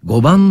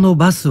5番の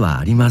バスは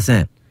ありま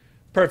せん。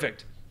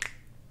Perfect.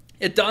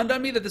 It dawned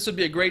on me that this would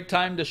be a great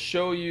time to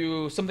show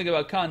you something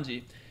about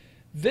kanji.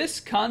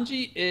 This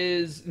kanji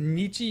is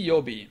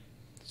nichiyobi.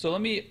 So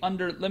let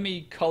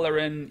me color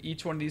in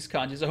each one of these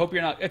kanjis. I hope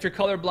you're not. If you're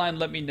colorblind,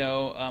 let me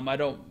know.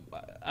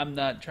 I'm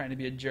not trying to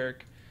be a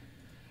jerk.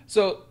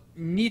 So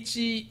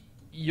nichiyobi.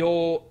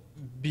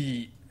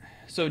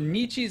 So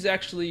nichi is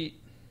actually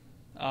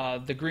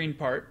the green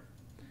part.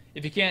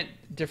 If you can't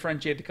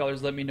differentiate the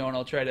colors, let me know and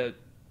I'll try to.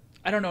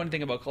 I don't know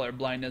anything about color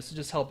blindness, so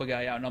just help a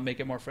guy out and I'll make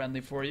it more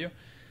friendly for you.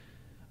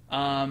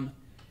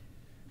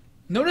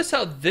 Notice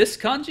how this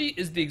kanji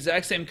is the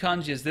exact same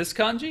kanji as this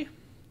kanji,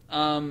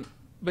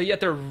 but yet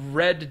they're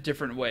read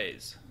different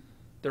ways.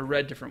 They're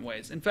read different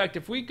ways. In fact,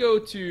 if we go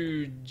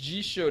to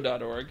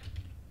jisho.org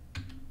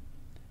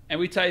and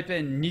we type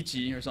in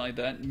nichi or something like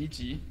that,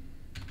 nichi.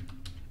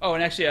 Oh,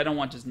 and actually, I don't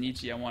want just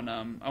nichi. I want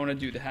to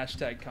do the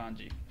hashtag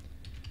kanji.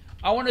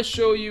 I want to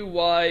show you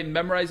why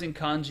memorizing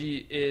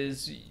kanji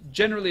is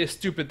generally a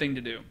stupid thing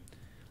to do.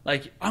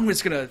 Like, I'm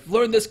just going to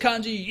learn this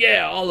kanji.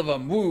 Yeah, all of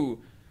them. Woo.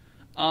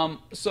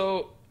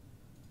 So,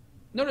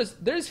 notice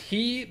there's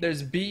hi,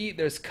 there's bi,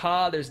 there's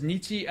ka, there's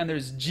nichi, and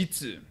there's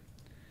jitsu.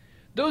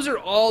 Those are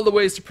all the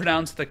ways to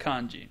pronounce the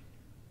kanji.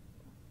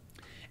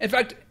 In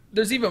fact,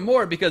 there's even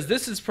more because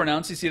this is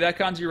pronounced. You see that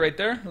kanji right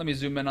there? Let me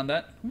zoom in on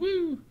that.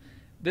 Woo.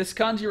 This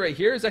kanji right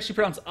here is actually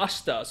pronounced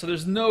ashita, so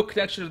there's no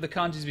connection to the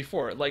kanjis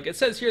before. Like it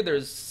says here,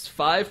 there's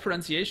 5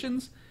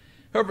 pronunciations.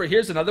 However,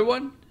 here's another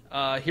one.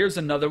 Here's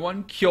another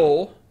one,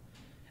 kyo.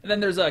 And then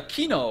there's a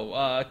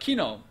kino.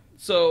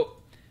 So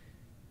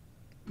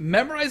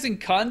memorizing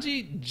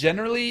kanji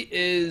generally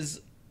is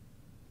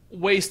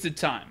wasted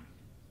time.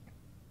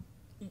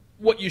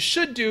 What you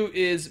should do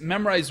is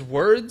memorize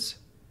words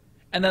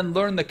and then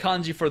learn the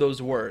kanji for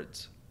those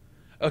words.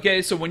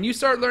 Okay, so when you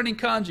start learning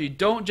kanji,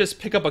 don't just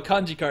pick up a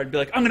kanji card and be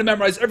like, I'm going to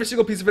memorize every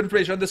single piece of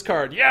information on this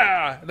card.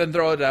 Yeah! And then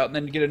throw it out and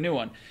then get a new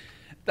one.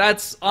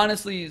 That's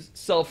honestly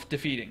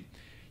self-defeating.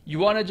 You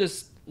want to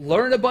just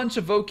learn a bunch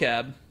of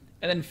vocab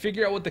and then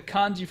figure out what the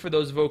kanji for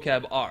those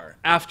vocab are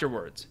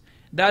afterwards.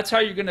 That's how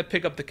you're going to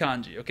pick up the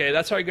kanji, okay?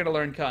 That's how you're going to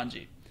learn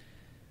kanji.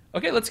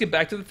 Okay, let's get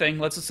back to the thing.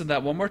 Let's listen to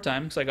that one more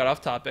time because I got off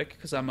topic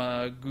because I'm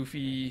a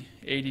goofy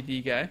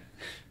ADD guy.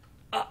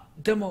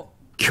 でも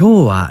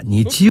今日は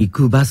日曜行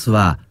くバス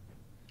は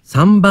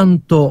3番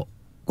と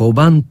5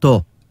番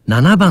と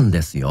7番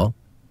ですよ。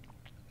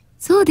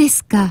そうで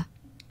すか。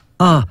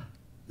あ、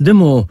で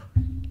も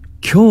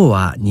今日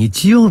は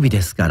日曜日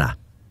ですから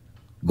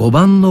5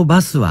番の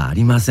バスはあ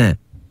りません。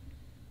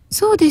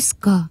そうです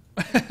か。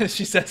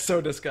She says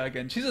so desu ka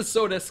again. She's a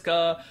so desu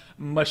ka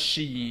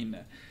machine.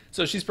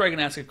 So she's probably going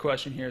to ask a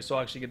question here, so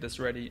I'll actually get this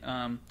ready.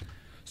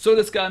 So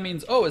desu ka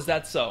means, oh, is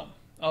that so?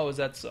 Oh, is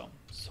that so?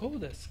 So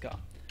desu ka.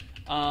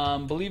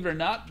 Believe it or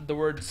not, the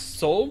word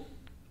so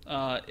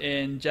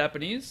in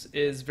Japanese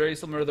is very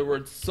similar to the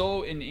word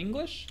so in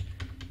English.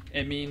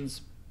 It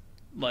means,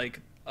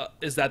 like,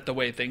 is that the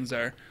way things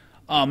are?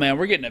 Oh man,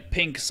 we're getting a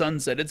pink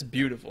sunset. It's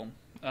beautiful.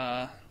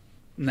 Nah,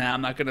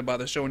 I'm not going to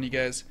bother showing you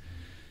guys.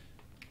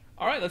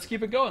 Alright, let's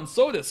keep it going.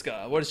 So desu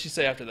ka. What does she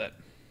say after that?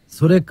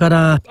 それか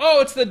ら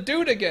Oh, it's the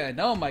dude again.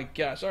 Oh my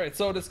gosh. Alright,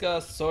 so desu ka,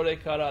 sore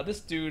kara. This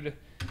dude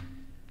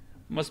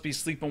must be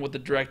sleeping with the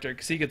director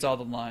because he gets all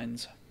the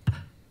lines.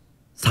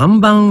 3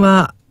番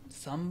は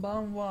3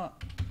番は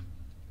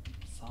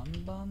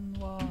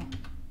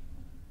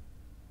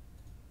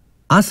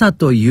朝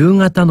と夕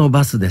方の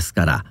バスです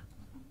から。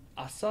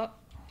朝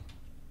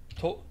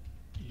と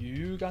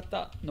夕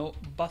方の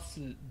バス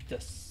で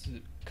す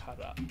か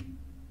ら。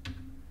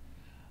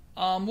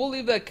We'll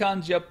leave that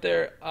kanji up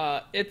there.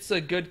 It's a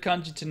good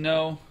kanji to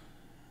know.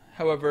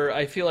 However,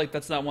 I feel like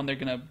that's not one they're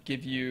going to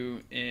give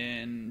you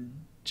in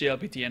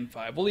JLPT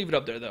N5. We'll leave it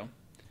up there, though.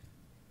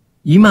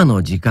 今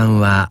の時間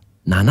は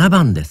7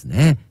番です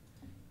ね。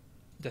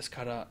です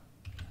から、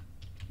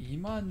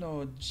今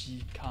の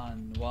時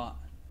間は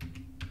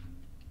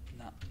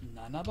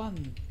7番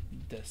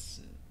で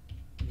す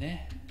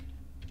ね。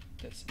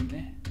です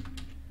ね。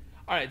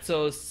Alright,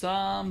 so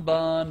 3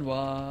番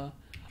は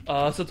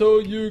朝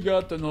と夕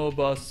方の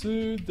バ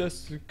スで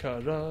すか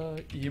ら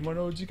今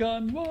の時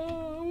間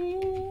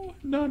は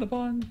7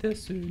番で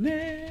す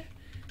ね。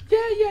Yeah,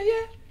 yeah,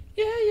 yeah,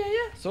 yeah, yeah,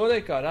 yeah. そ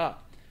れから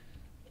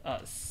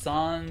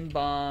3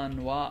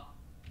番は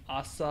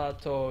朝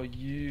と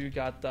夕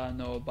方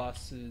のバ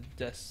ス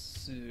で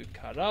す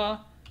か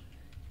ら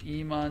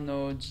今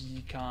の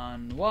時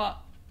間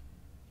は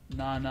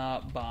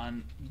7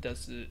番で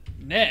す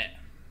ね。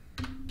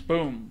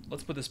Boom.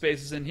 Let's put the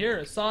spaces in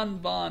here.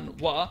 3番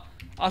は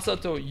朝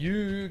と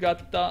夕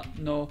方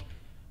の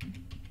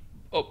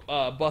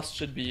bus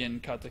should be in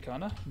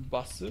katakana.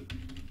 バス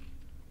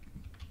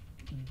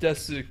で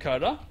すか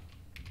ら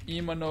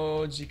今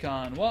の時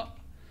間は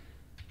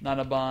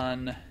7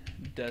番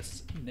で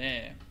す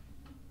ね。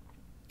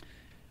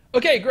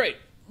Okay, great.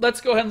 Let's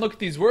go ahead and look at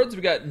these words.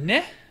 We got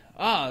ne.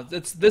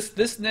 It's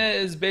this ne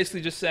is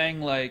basically just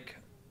saying like,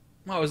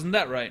 oh, isn't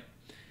that right?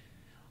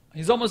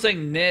 He's almost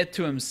saying ne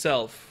to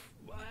himself.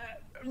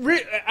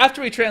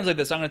 After we translate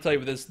this, I'm going to tell you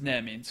what this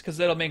ne means, because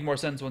that'll make more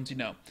sense once you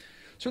know.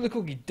 So really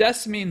quickly,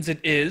 des means it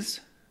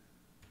is.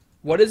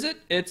 What is it?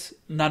 It's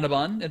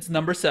nanaban. It's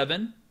number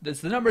 7.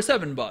 It's the number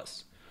 7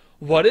 bus.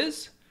 What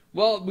is?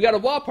 Well, we got a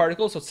wa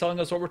particle, so it's telling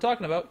us what we're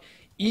talking about.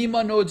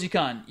 Ima no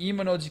jikan.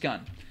 Ima no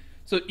jikan.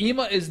 So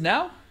ima is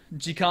now.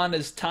 Jikan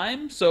is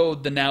time, so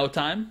the now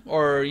time,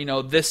 or, you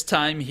know, this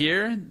time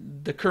here,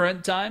 the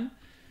current time.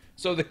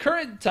 So the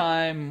current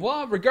time,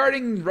 well,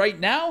 regarding right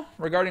now,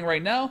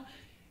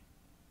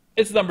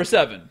 it's number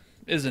 7,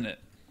 isn't it?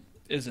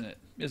 Isn't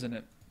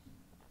it?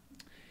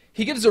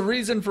 He gives a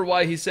reason for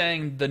why he's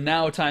saying the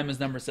now time is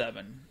number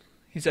 7.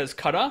 He says,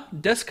 kara,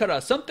 des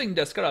kara, something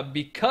des kara,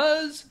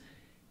 because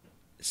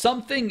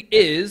something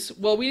is,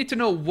 well, we need to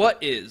know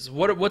what is.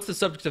 What's the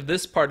subject of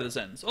this part of the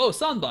sentence? Oh,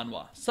 sanban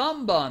wa.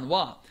 Sanban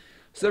wa.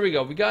 So there we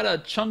go. We got a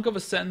chunk of a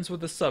sentence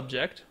with a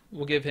subject.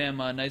 We'll give him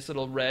a nice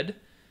little red.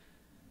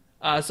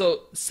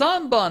 So,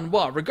 sanban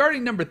wa,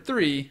 regarding number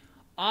 3,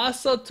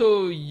 asa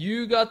to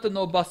yugata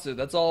no basu.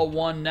 That's all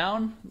one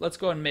noun. Let's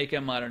go and make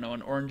him, I don't know,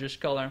 an orangish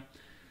color.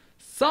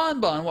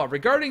 Sanban wa,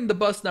 regarding the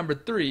bus number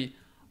 3,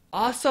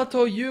 asa to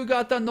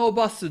yugata no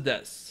basu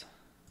desu.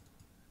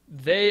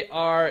 They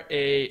are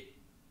a...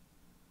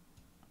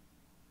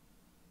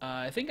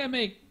 I think I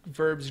make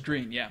verbs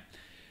green, yeah.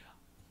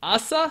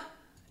 Asa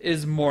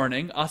is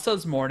morning. Asa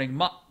is morning.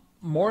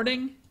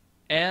 Morning.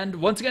 And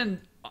once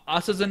again,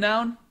 asa is a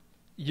noun.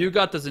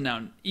 Yugata is a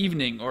noun.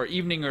 Evening or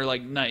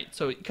like night.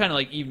 So kind of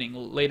like evening,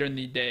 later in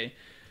the day.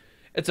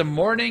 It's a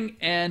morning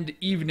and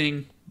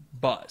evening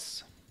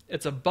bus.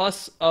 It's a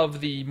bus of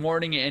the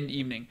morning and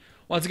evening.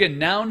 Once again,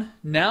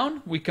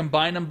 noun. We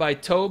combine them by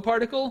to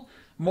particle.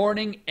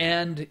 Morning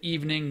and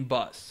evening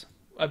bus.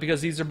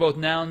 Because these are both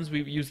nouns,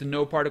 we use the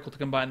no particle to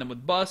combine them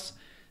with bus.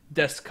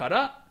 Desu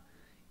kara,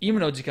 ima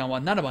no jikan wa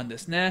 7番で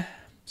すね.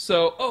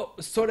 So,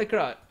 それ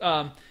か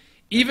ら、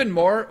even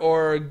more,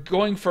 or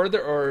going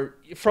further, or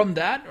from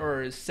that,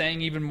 or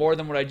saying even more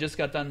than what I just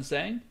got done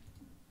saying.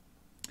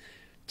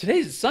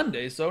 Today's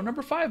Sunday, so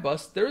number 5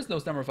 bus, there is no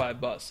number 5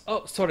 bus.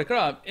 Oh, それか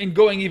ら, and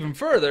going even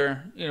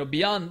further, you know,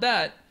 beyond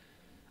that,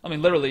 I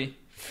mean literally,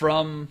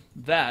 from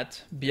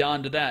that,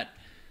 beyond that,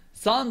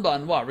 3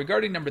番は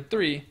regarding number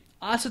 3,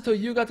 朝と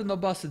夕方の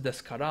バスで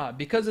すから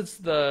because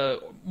it's the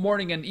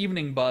morning and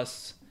evening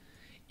bus.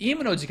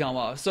 今の時間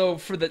は so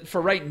for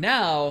right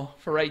now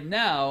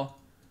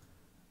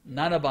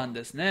 7番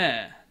です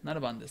ね.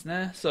 7番です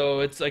ね.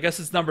 So it's I guess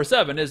it's number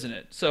 7, isn't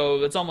it?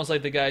 So it's almost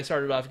like the guy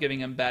started off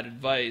giving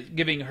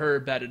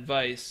her bad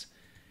advice,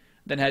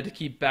 then had to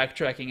keep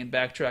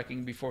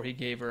backtracking before he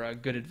gave her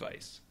good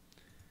advice.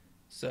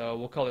 So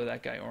we'll color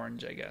that guy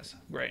orange, I guess.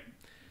 Great.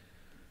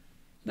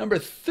 Number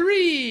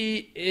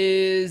 3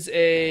 is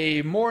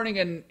a morning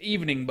and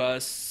evening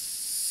bus.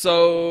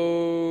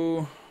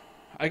 So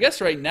I guess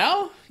right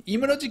now,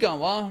 今の時間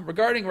は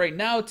regarding right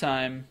now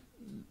time,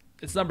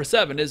 it's number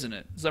 7, isn't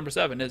it? It's number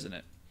 7, isn't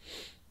it?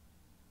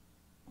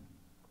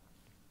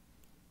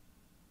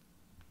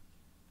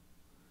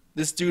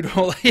 This dude,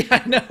 yeah,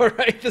 I know,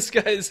 right? This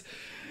guy's,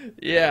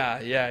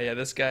 yeah.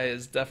 This guy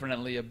is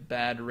definitely a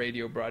bad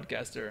radio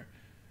broadcaster.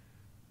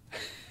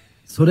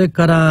 それ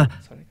から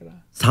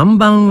3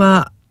番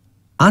は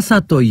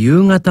朝と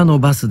夕方の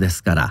バスで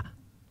すから、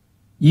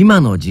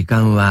今の時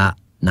間は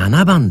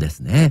7番で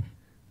すね。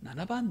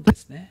7番で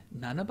すね。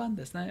7番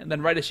ですね。And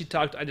then right as she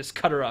talked, I just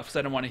cut her off because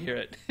I don't want to hear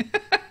it.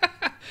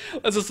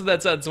 Let's listen to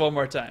that sentence one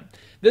more time.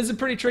 This is a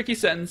pretty tricky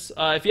sentence.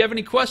 If you have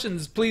any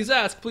questions, please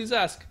ask.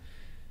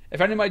 If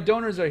any of my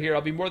donors are here,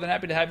 I'll be more than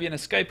happy to have you in a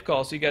Skype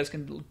call so you guys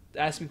can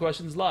ask me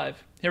questions live.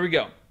 Here we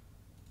go.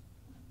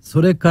 そ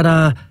れか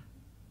ら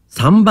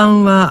3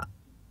番は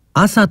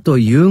朝と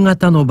夕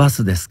方のバ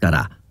スですか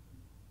ら、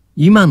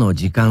今の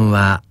時間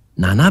は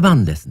7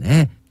番です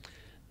ね。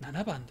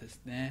7番で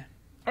すね。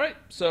Alright,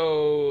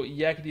 so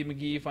Yakety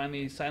McGee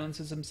finally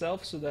silences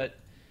himself so that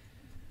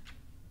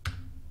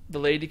the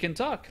lady can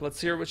talk. Let's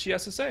hear what she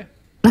has to say.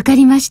 わか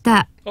りまし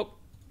た。Oh,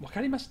 わ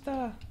かりまし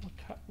た。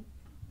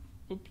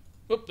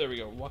Oop, there we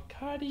go. わ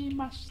かり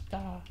まし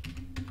た。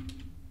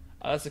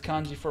That's the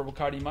kanji for わ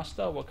かりまし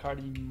た。For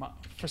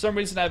some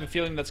reason, I have a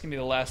feeling that's going to be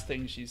the last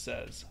thing she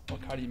says. わ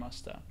かりま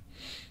した。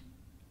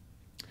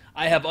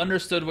I have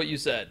understood what you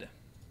said.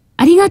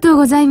 ありがとう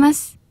ございま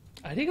す。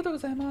ありがとうご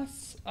ざいま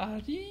す。あ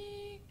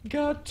り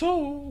が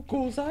とう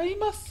ござい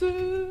ます。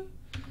Alright,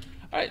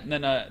 and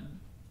then,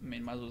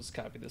 might as well just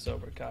copy this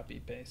over. Copy,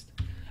 paste.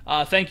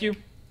 Thank you.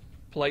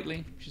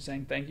 Politely, she's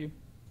saying thank you.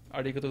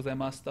 ありがとうござい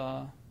ました。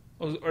あ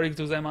りが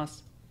とうございま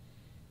す。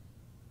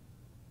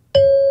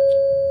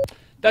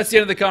That's the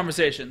end of the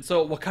conversation.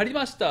 So, わかり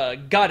ました。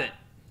Got it.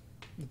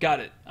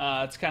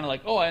 It's kind of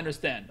like, oh, I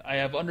understand. I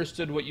have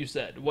understood what you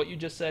said. What you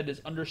just said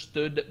is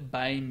understood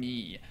by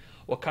me.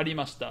 わかり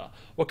ました。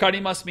わか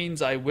ります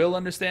means I will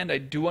understand.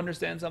 I do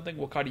understand something.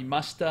 わかり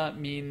ました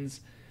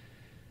means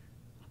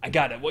I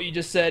got it. What you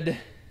just said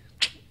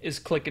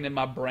is clicking in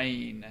my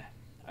brain.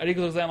 ありが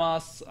とうございま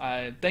す。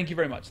Thank you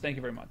very much. Thank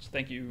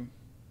you.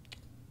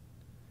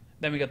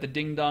 Then we got the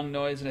ding dong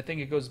noise, and I think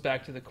it goes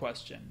back to the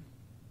question.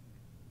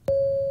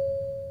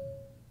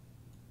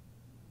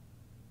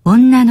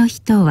 女の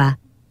人は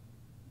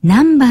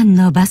何番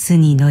のバス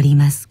に乗り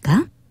ます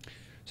か？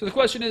 So the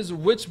question is,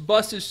 which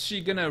bus is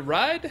she gonna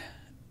ride?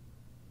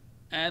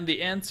 And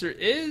the answer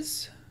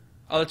is,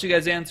 I'll let you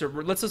guys answer.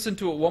 Let's listen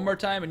to it one more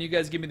time, and you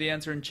guys give me the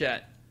answer in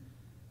chat.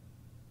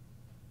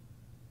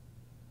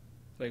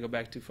 Did I go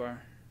back too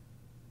far?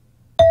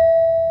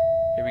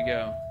 Here we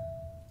go.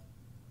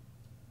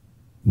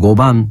 5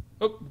番。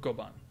Oh, 5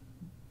番.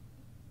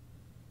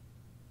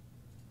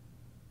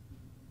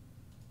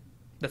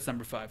 That's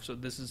number 5. So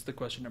this is the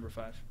question number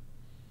 5.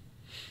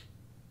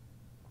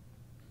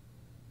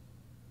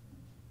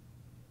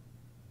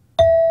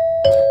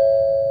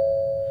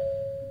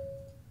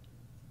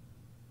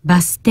 バ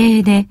ス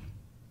停で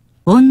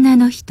女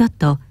の人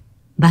と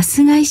バ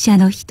ス会社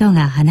の人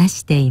が話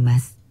していま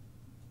す。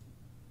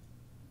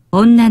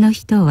女の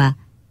人は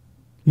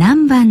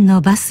何番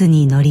のバス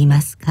に乗り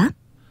ますか？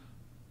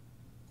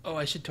 Oh,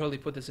 I should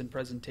totally put this in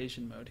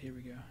presentation mode. Here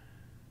we go.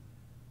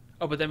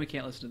 Oh, but then we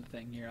can't listen to the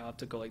thing. Here, I'll have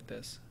to go like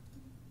this.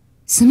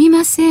 すみ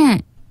ませ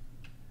ん。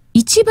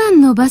1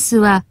番のバス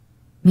は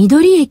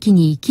緑駅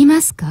に行き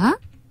ますか？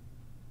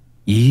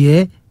いい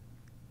え。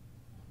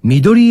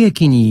緑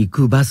駅に行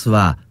くバス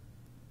は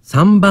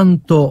3番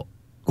と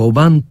5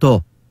番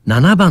と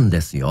7番で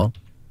すよ。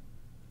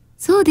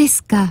そうで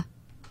すか。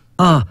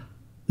あ、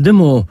で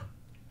も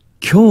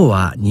今日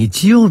は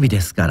日曜日で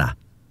すから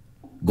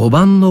5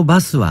番の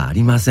バスはあ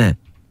りません。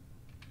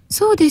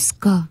そうです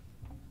か。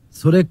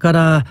それか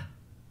ら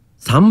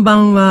3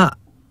番は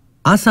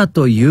朝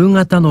と夕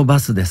方のバ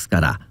スです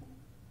から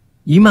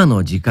今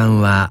の時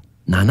間は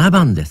7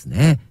番です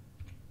ね。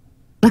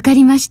わか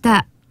りまし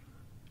た。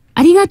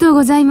ありがとう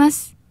ございま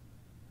す。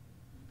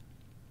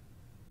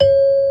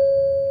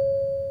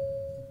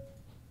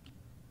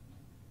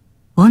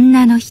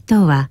女の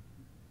人は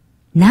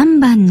何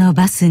番の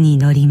バスに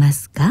乗りま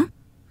すか？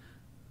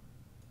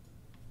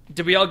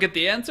 Did we all get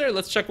the answer?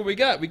 Let's check what we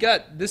got. We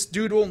got this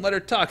dude won't let her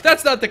talk.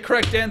 That's not the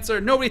correct answer.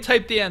 Nobody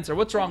typed the answer.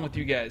 What's wrong with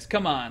you guys?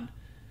 Come on.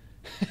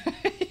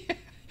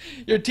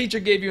 Your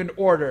teacher gave you an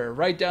order.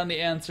 Write down the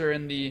answer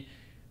in the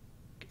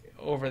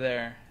over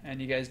there. And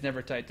you guys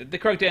never typed it. The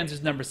correct answer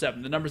is number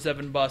 7. The number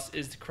 7 bus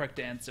is the correct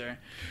answer.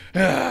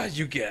 Ah,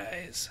 you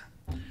guys.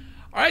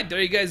 Alright,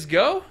 there you guys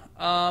go.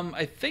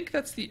 I think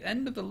that's the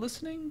end of the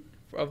listening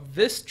of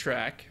this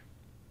track.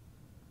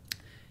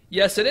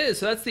 Yes, it is.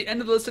 So that's the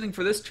end of the listening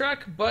for this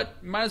track,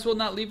 but might as well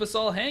not leave us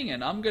all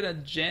hanging. I'm going to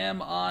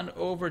jam on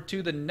over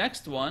to the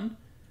next one.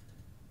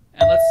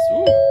 And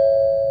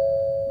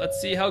let's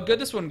see how good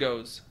this one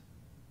goes.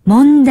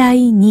 問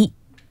題2。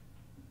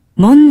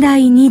問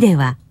題2で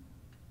は、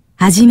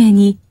はじめ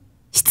に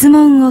質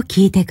問を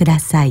聞いてくだ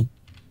さい。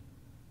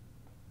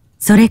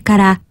それか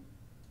ら、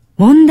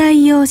問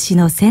題用紙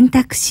の選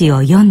択肢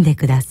を読んで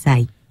くださ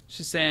い。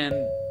She's saying,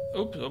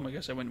 oops, oh my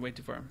gosh, I went way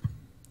too far.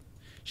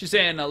 She's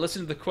saying,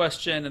 listen to the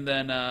question and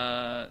then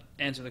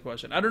answer the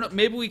question. I don't know,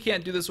 maybe we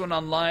can't do this one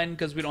online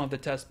because we don't have the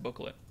test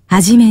booklet.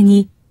 はじめ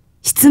に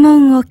質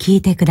問を聞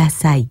いてくだ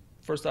さい。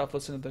First off,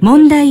 listen to the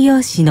問題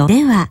用紙の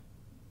では、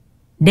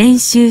練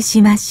習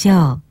しましょ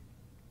う。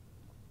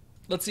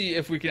Let's see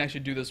if we can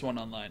actually do this one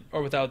online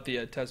or without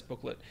the test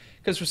booklet.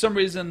 Because for some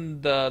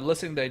reason, the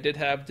listening that I did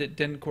have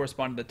didn't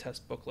correspond to the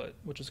test booklet,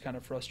 which was kind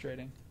of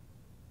frustrating.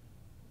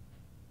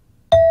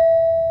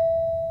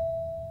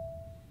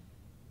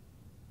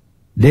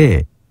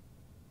 例、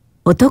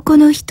男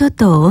の人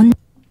と女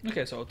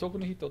Okay, so 男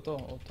の人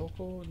と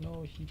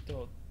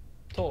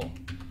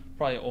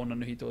probably 女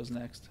の人 is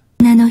next.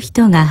 の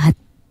人がは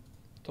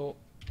と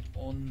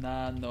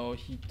女の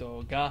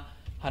人が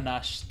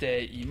話し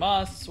てい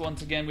ます。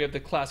Once again, we have the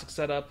classic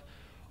setup.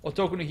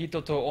 男の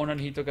人と女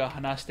の人が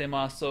話してい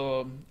ます。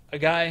So, a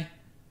guy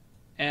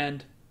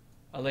and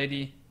a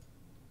lady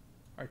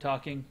are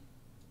talking.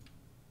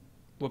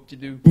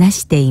 Whoop-de-doo. 話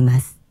していま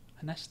す。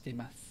話してい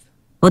ます。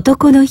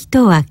男の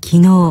人は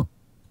昨日、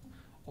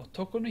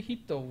男の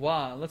人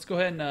は Let's go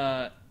ahead and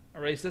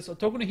erase this.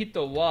 男の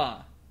人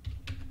は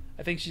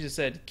I think she just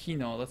said 昨日.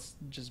 Let's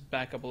just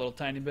back up a little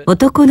tiny bit.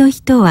 男の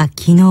人は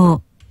昨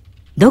日、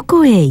ど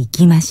こへ行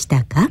きまし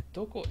たか？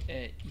どこ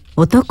へ行きましたか？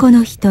男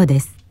の人で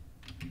す。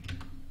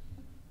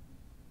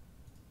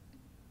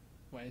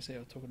Why say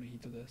男の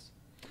人です。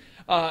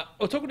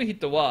男の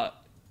人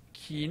は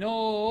昨日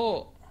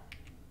ど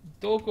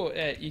こ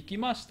へ行き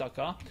ました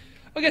か？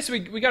 Okay, so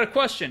we got a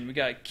question. We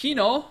got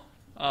kino.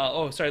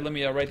 Oh, sorry, let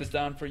me write this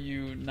down for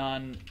you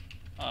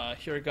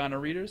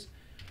non-hiragana readers.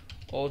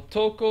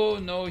 Otoko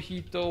no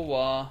hito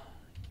wa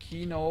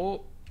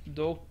kino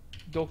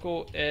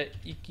doko e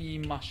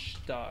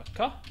ikimashita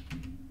ka?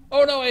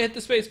 Oh no, I hit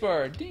the space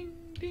bar. Ding,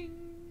 ding.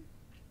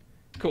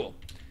 Cool.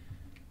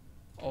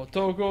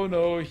 Otoko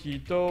no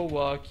hito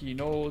wa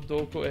kino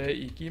doko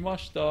e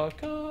ikimashita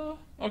ka?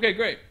 Okay,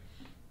 great.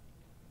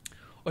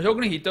 Otoko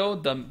no hito,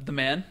 the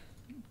man.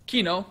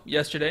 Kino,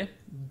 yesterday.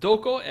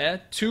 Doko e,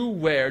 to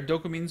where.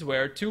 Doko means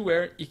where. To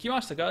where.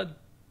 Ikimashita ka?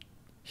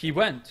 He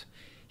went.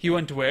 He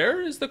went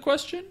where is the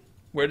question?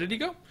 Where did he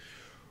go?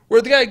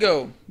 Where'd the guy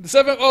go? The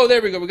 7. Oh,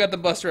 there we go. We got the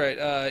bus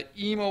right.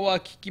 Imo wa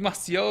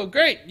kikimasu yo.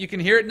 Great. You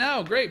can hear it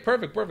now. Great.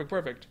 Perfect. Perfect.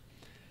 Perfect.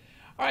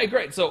 All right.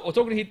 Great. So,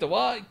 otoko no hito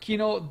wa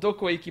kino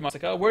doko e ikimashita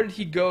ka? Where did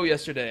he go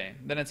yesterday?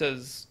 Then it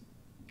says,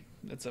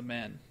 it's a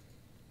man.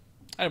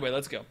 Anyway,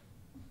 let's go.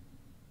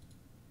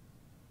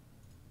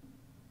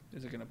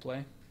 Is it gonna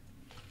play?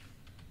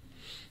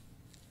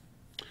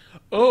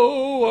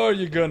 Oh, are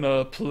you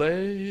gonna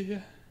play?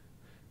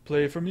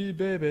 Play for me,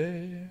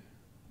 baby.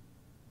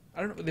 I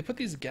don't know. They put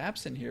these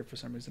gaps in here for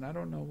some reason. I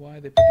don't know why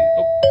they put these.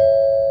 Oh.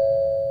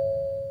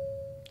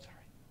 Sorry.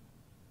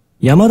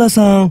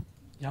 Yamada-san.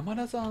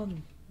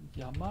 Yamada-san.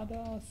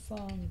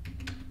 Yamada-san.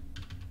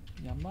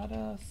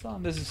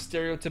 Yamada-san. This is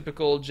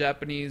stereotypical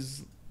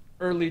Japanese,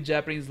 early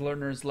Japanese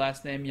learner's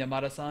last name,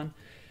 Yamada-san.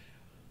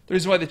 The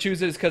reason why they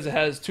choose it is because it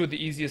has two of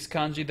the easiest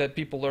kanji that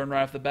people learn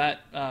right off the bat.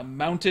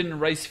 Mountain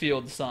rice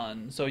field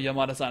san. So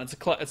Yamada-san.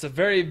 It's a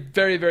very,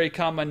 very, very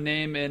common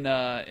name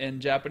in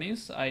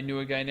Japanese. I knew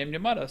a guy named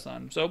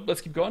Yamada-san. So let's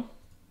keep going.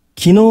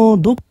 Kino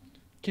doko?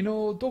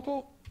 Kino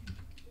doko?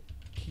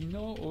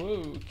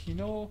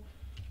 Kino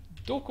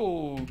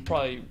doko.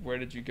 Probably where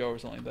did you go or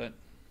something like that.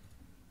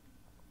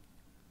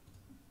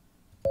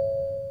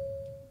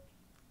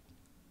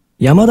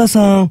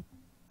 Yamada-san,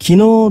 昨日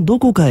ど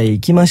こかへ行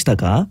きました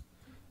か？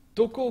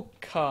どこ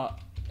か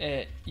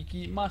へ行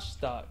きまし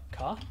た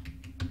か?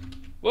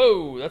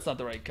 Whoa, that's not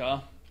the right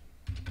ka.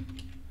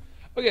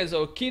 Okay,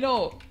 so 昨日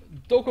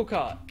どこ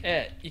か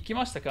へ行き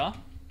ましたか?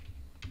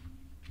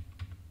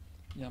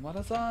 山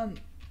田さん、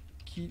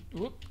昨日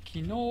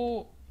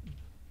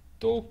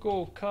ど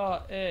こ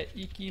かへ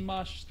行き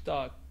まし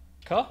た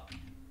か?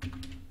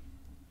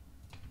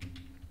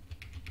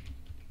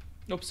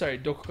 Oops,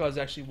 sorry, どこか is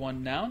actually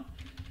one noun.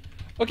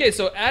 Okay,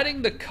 so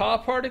adding the ka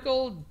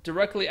particle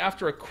directly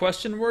after a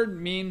question word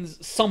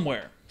means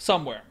somewhere,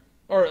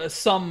 or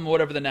some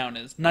whatever the noun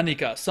is.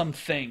 Nanika,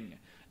 something.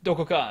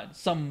 Dokoka,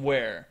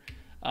 somewhere.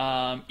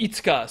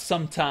 Itsuka,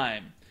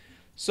 sometime.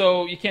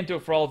 So you can't do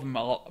it for all of them,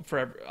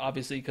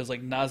 obviously, because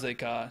like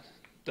nazeka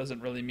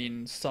doesn't really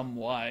mean some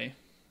why.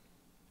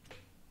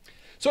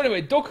 So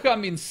anyway, dokoka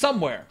means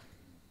somewhere.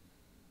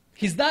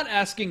 He's not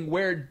asking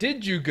where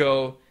did you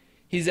go.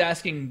 He's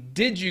asking,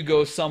 did you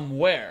go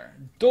somewhere?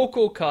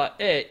 Doko ka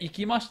e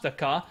ikimashita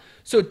ka?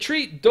 So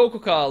treat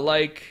doko ka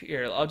like,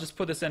 here, I'll just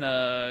put this in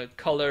a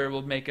color,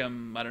 we'll make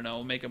him, I don't know,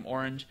 we'll make him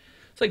orange.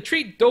 It's like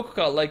treat doko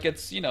ka like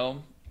it's, you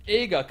know,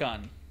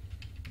 eiga-kan.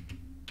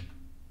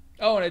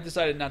 Oh, and I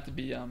decided not to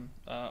be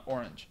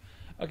orange.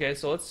 Okay,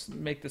 so let's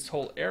make this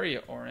whole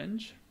area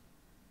orange.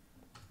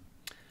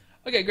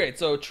 Okay, great.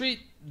 So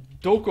treat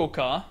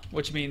dokoka,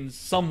 which means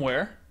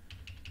somewhere.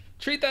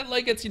 Treat that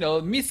like it's, you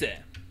know, mise,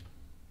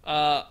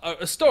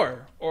 a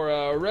store or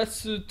a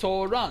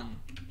restaurant.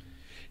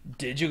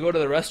 Did you go to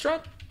the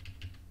restaurant?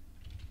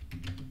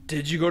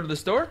 Did you go to the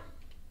store?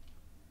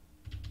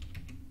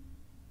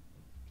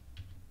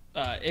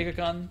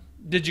 Eiga-kan.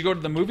 Did you go to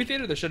the movie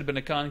theater? There should have been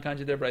a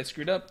kanji there, but I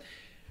screwed up.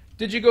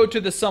 Did you go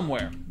to the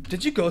somewhere?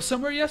 Did you go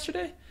somewhere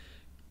yesterday?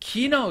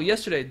 Kino,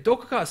 yesterday.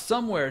 Dokoka,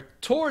 somewhere,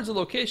 towards a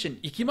location.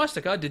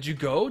 Ikimashita ka? Did you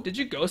go? Did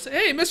you go?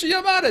 Hey, Mr.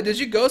 Yamada, did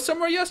you go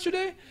somewhere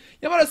yesterday?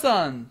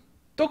 Yamada-san,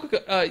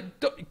 dokoka,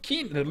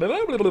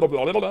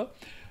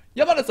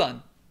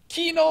 Yamada-san,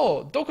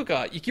 kino,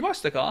 dokoka,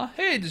 ikimashita ka?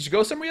 Hey, did you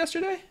go somewhere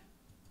yesterday?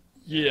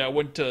 Yeah, I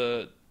went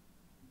to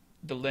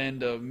the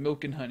land of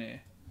milk and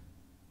honey.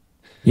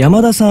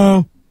 山田さ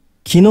ん、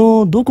昨日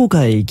どこ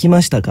かへ行き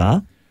ました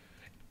か?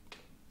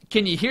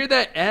 Can you hear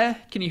that eh?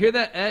 Can you hear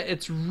that eh?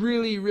 It's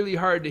really, really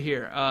hard to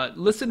hear.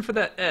 Listen for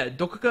that eh.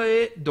 Dokoka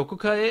e,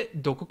 dokoka e,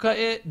 dokoka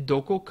e,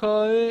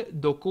 dokoka e,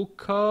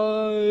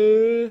 dokoka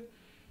e.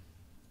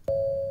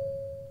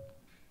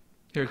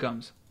 Here it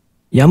comes.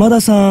 山田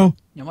さん、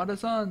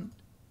 Yamada-san.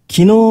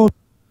 昨日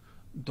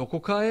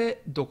Dokoka e,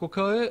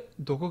 dokoka e,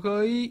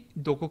 dokoka e,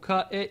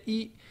 dokoka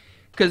e.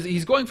 Because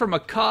he's going from a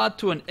ka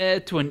to an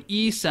e to an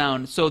e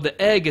sound, so the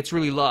e gets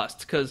really lost.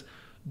 Because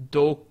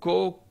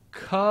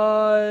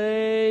dokoka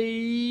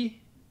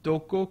e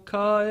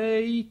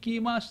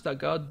ikimashita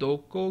ka?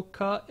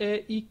 Dokoka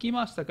e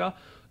ikimashita ka?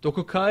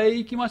 Dokoka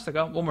e ikimashita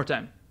ka? One more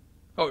time.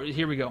 Oh,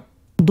 here we go.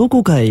 ど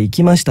こかへ行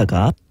きました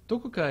か?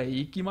 Dokoka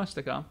e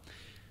ikimashita ka?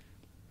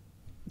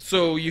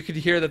 So you could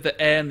hear that the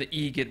e and the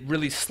e get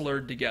really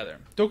slurred together.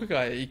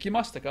 Dokoka e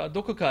ikimashita ka?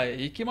 Dokoka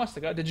e ikimashita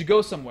ka? Did you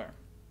go somewhere?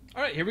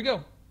 All right, here we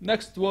go.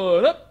 Next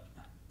one up.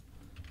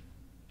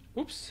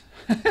 Oops.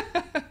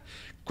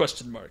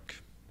 Question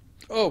mark.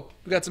 Oh,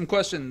 we got some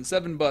questions.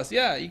 7 bus.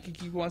 Yeah,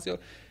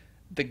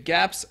 the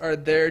gaps are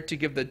there to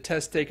give the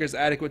test takers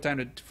adequate time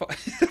to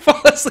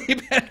fall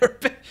asleep and or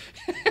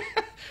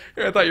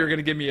I thought you were going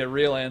to give me a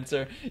real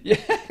answer. Yeah.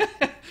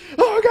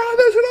 Oh, God,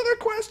 there's another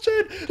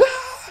question.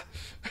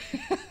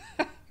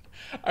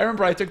 I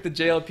remember I took the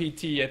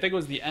JLPT. I think it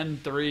was the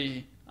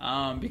N3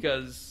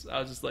 because I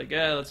was just like,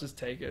 yeah, let's just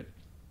take it.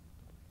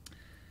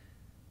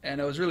 And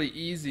it was really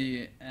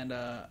easy. And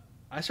I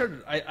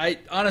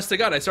honest to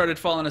God, I started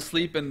falling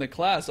asleep in the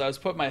class. I was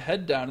putting my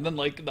head down, and then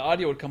like the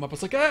audio would come up. I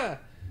was like, ah.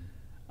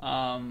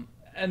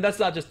 And that's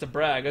not just to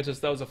brag. That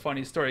was a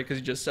funny story because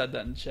you just said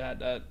that in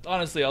chat.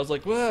 Honestly, I was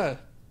like, wah.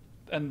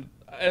 And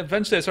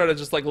eventually, I started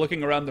just like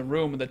looking around the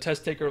room, and the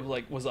test taker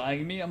was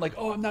eyeing me. I'm like,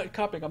 oh, I'm not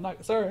copying. I'm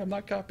not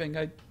copying.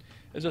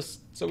 It's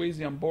just so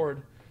easy. I'm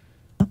bored.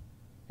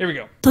 Here we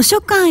go. 図書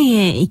館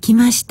へ行き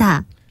まし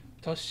た。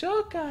図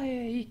書館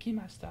へ行き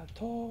ました。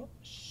図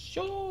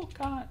書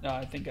館。No,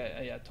 I think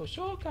yeah. 図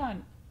書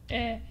館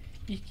へ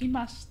行き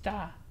まし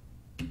た。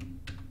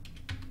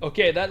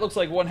Okay, that looks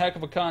like one heck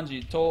of a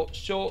kanji. 図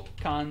書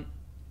館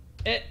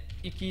へ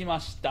行きま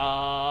し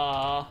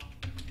た。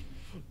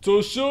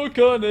図書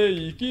館へ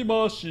行き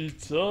まし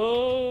た。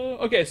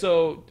Okay,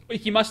 so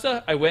行きまし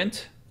た。I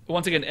went.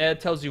 Once again, ed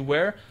tells you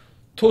where.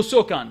 図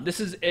書館.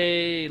 This is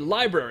a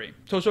library.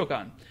 図書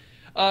館.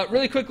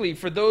 Really quickly,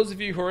 for those of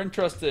you who are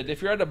interested,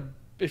 if you're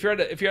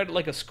at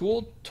like a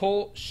school,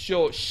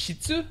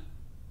 toshōshitsu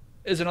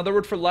is another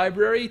word for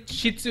library.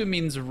 Shitsu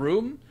means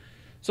room,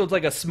 so it's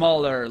like a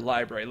smaller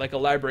library, like a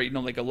library,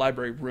 like a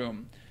library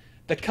room.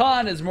 The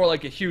kan is more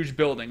like a huge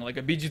building, like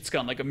a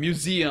bijutsukan, like a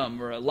museum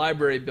or a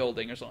library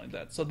building or something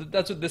like that. So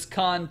that's what this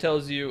kan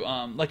tells you,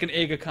 like an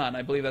eiga-kan.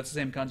 I believe that's the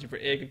same kanji for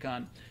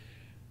eiga-kan.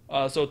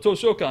 So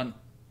toshokan,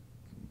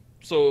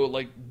 so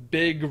like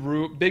big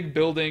room, big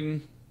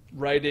building.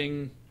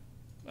 Writing,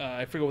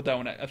 I forget what that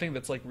one. I think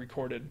that's like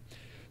recorded.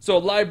 So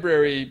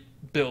library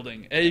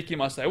building.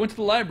 Eikimashita. I went to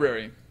the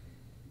library.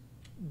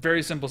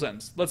 Very simple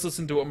sentence. Let's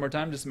listen to it one more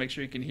time just to make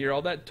sure you can hear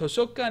all that. 図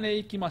書館へ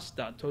行きまし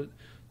た。図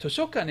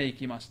書館へ行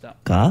きました。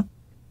か?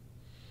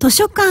 図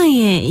書館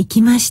へ行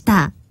きまし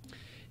た。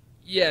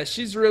 Yeah,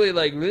 she's really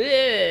like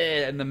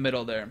in the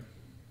middle there.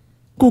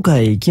 どこか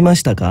へ行きま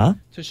したか?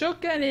 図書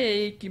館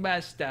へ行き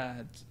ました.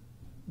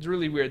 It's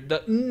really weird.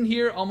 The n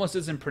here almost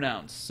isn't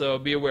pronounced, so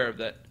be aware of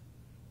that.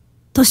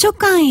 図書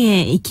館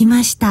へ行き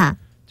ました。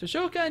図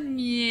書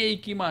館へ行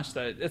きまし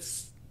た.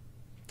 It's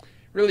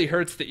really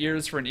hurts the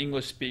ears for an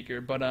English speaker,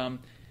 but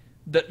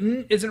the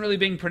n isn't really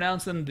being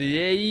pronounced and the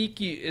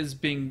eiki is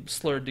being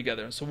slurred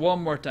together. So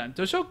one more time.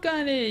 図書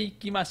館へ行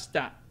きまし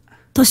た.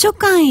 図書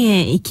館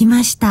へ行き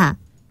ました。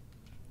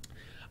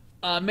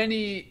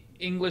 Many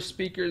English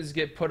speakers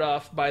get put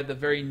off by the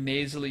very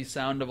nasally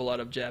sound of a lot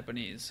of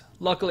Japanese.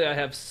 Luckily, I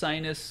have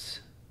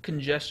sinus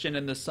congestion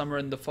in the summer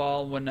and the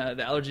fall when the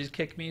allergies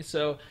kick me,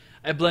 so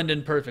I blend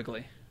in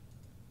perfectly.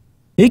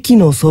 駅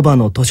のそば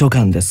の図書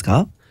館です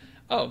か？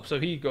 Oh, so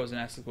he goes and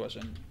asks the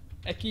question.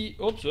 Eki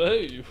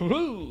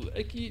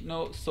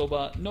no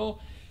soba no,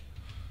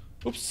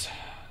 oops,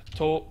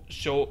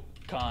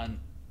 toshokan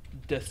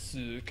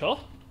desu ka?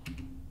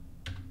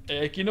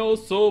 Eki no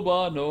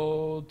soba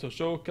no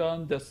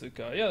toshokan desu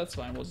ka? Yeah, that's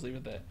fine. We'll just leave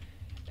it there.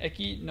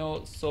 Eki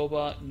no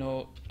soba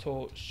no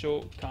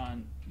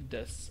toshokan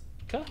desu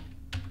ka?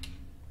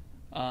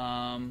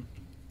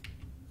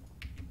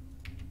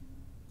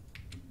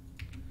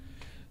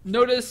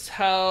 Notice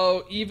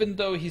how even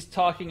though he's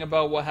talking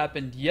about what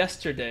happened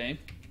yesterday,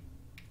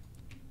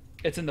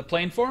 it's in the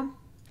plain form.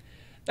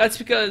 That's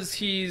because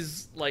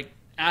he's like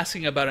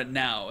asking about it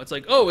now. It's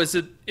like, oh, is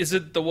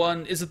it the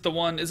one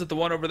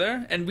over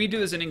there? And we do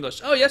this in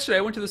English. Oh, yesterday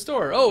I went to the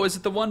store. Oh, is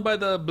it the one by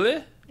the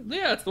bleh?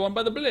 Yeah, it's the one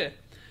by the bleh.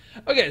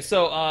 Okay,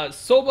 so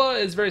soba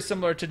is very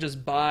similar to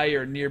just by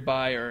or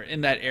nearby or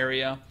in that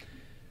area.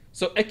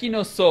 So eki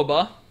no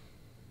soba,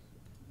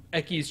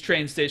 Eki's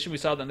train station, we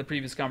saw that in the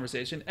previous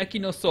conversation. Eki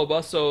no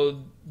soba,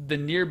 so the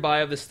nearby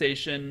of the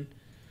station.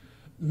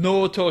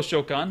 No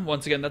toshokan,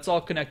 once again, that's all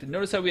connected.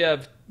 Notice how we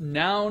have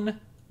noun,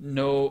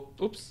 no,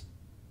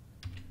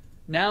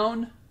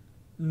 noun,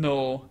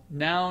 no,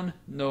 noun,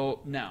 no,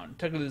 noun.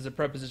 Technically, there's a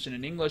preposition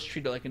in English,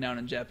 treated like a noun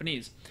in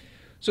Japanese.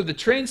 So the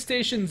train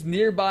station's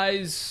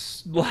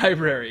nearby's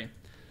library.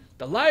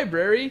 The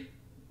library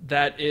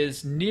that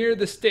is near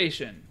the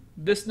station.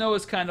 This no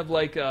is kind of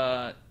like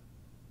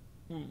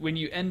when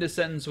you end a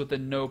sentence with a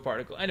no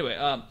particle. Anyway,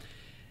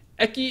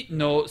 eki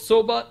no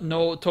soba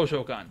no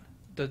toshokan.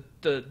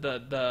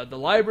 The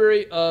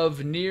library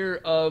of near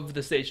of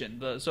the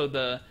station. So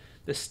the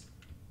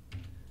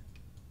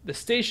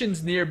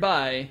station's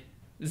nearby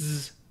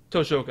is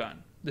toshokan.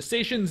 The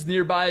station's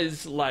nearby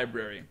is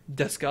library.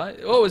 Desu ka?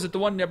 Oh, is it the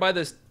one nearby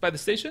by the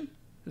station?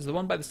 Is it the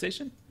one by the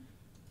station?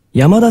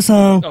 山田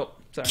さん、 Oh,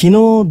 sorry. 昨日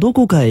ど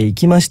こかへ行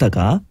きました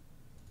か？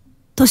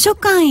図書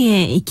館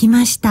へ行き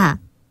ました。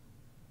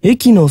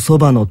駅のそ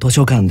ばの図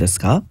書館です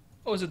か？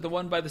 Oh, is it the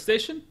one by the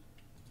station?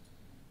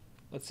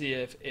 Let's see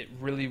if it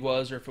really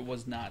was or if it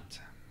was not.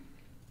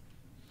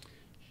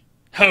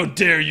 How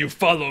dare you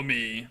follow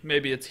me?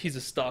 Maybe he's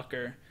a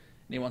stalker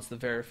and he wants to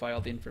verify all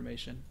the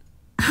information.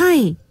 は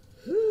い。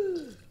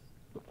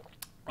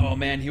 Oh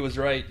man, he was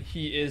right.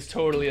 He is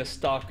totally a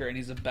stalker and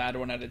he's a bad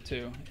one at it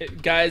too.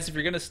 Guys, if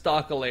you're gonna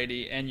stalk a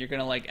lady and you're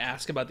gonna like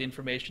ask about the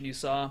information you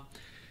saw,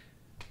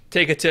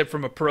 take a tip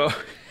from a pro.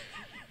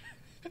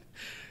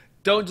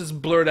 Don't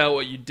just blurt out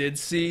what you did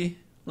see.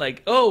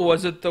 Like, oh,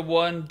 was it the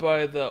one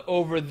by the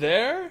over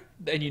there?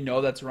 And you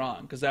know that's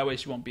wrong, because that way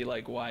she won't be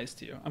like wise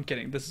to you. I'm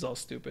kidding. This is all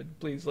stupid.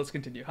 Please, let's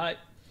continue. Hi.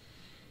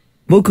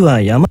 僕は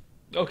山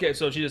Okay,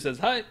 so she just says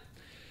hi.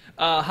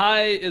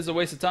 Hi is a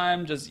waste of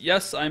time. Just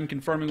yes, I'm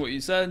confirming what you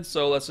said.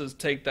 So let's just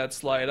take that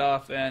slide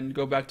off and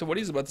go back to what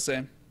he's about to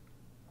say.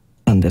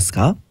 なんです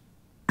か？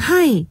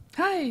はい。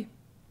Hi.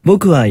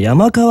 僕は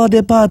山川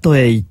デパート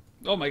へ行っ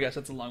Oh my gosh,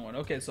 that's a long one.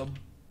 Okay, so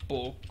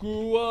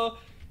boku wa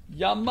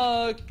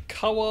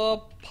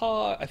Yamakawa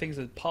pa. I think it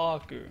says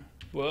paku.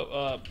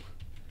 Well,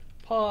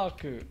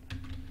 paku.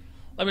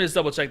 Let me just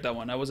double check that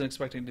one. I wasn't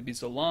expecting it to be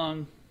so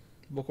long.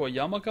 Boku wa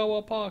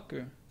Yamakawa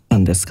paku. た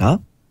んです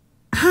か？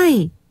は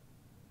い。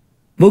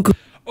僕、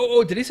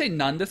 Oh, did he say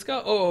nan desu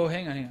ka? Oh,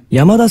 hang on.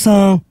 山田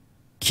さん、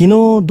昨日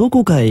ど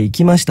こかへ行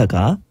きました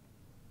か？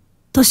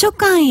図書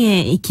館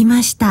へ行き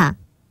ました。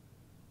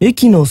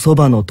駅のそ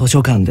ばの図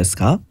書館です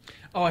か？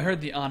 Oh, I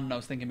heard the on and I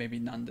was thinking maybe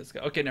nan desu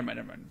ka. Okay,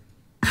 never mind.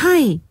 は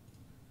い。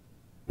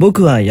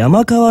僕は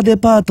山川デ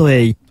パート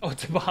へ行っ Oh,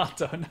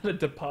 depato, not a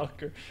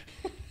depaku.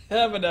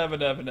 Heaven.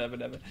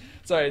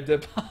 Sorry,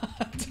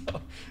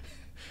 depato.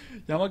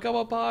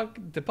 Yamakawa Park,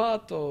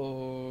 depato.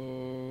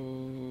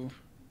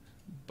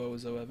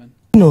 Bozo, Evan.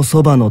 駅の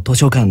そばの図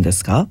書館で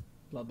すか？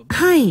 Blah, blah, blah.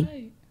 は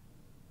い。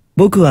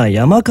僕は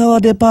山川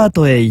デパー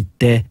トへ行っ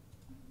て、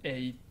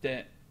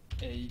 Eite.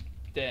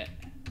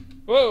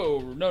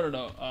 Whoa,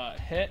 no.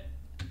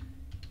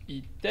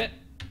 Ite.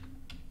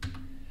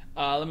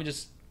 Let me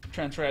just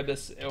transcribe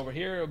this over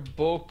here.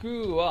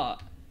 Boku wa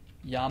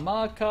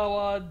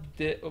Yamakawa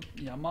de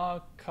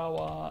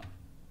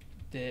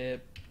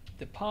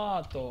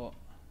depato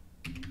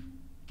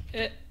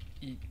e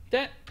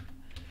ite.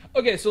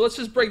 Okay, so let's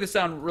just break this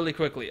down really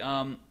quickly.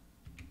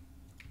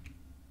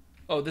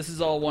 Oh, this is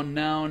all one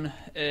noun.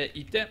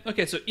 Ite.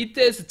 Okay, so ite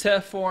is the te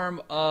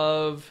form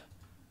of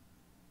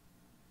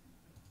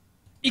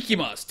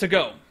ikimasu, to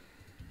go.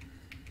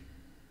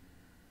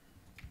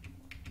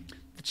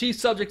 The chief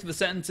subject of the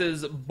sentence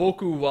is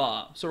boku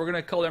wa, so we're going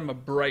to color him a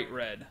bright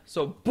red.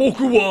 So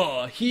boku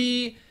wa,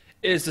 he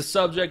is the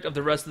subject of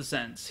the rest of the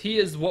sentence. He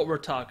is what we're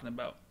talking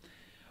about.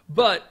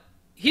 But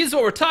he's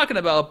what we're talking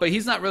about, but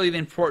he's not really the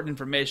important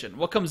information.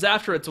 What comes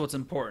after it's what's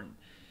important.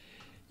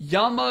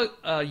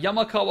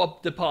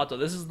 Yamakawa Depato.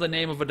 This is the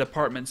name of a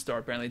department store,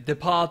 apparently.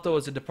 Depato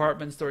is a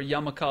department store.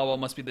 Yamakawa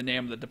must be the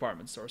name of the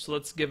department store. So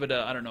let's give it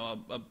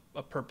a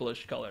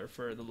purplish color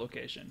for the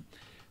location.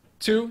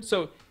 2,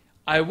 so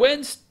I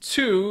went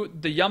to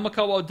the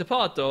Yamakawa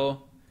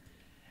Depato.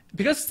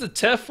 Because it's the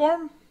te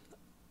form,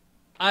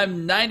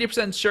 I'm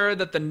 90% sure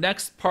that the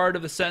next part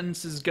of the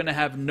sentence is going to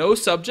have no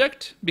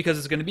subject, because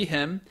it's going to be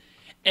him,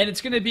 and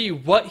it's going to be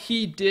what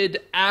he did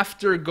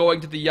after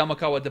going to the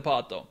Yamakawa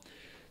Depato.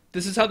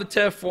 This is how the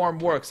te form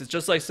works. It's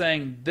just like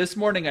saying, this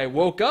morning I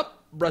woke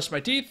up, brushed my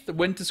teeth,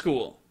 went to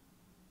school.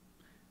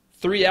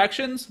 3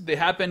 actions, they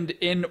happened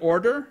in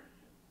order,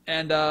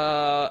 and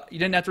you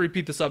didn't have to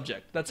repeat the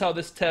subject. That's how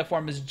this te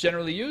form is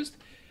generally used.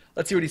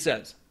 Let's see what he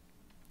says.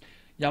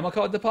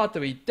 Yamakawa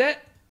Depato 行って、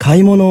買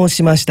い物を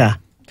しました。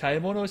買い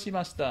物をし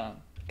ました。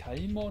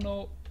買い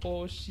物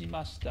をし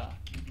ました。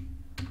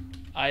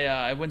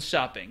I went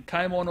shopping.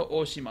 買い物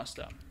をしまし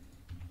た。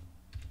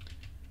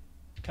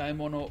買い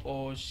物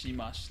をし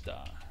まし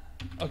た。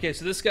Okay,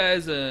 so this guy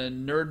is a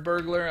nerd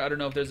burglar. I don't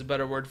know if there's a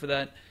better word for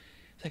that.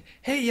 It's like,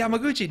 hey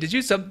Yamaguchi, did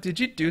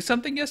you do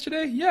something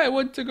yesterday? Yeah, I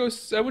went to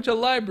a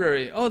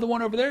library. Oh, the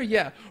one over there?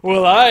 Yeah.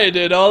 Well, I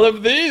did all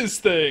of these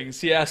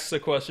things. He asks a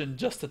question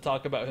just to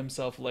talk about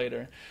himself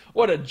later.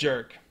 What a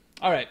jerk.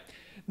 All right.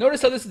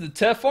 Notice how this is the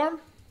te form,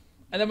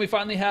 and then we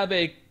finally have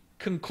a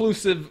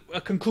conclusive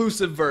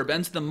verb.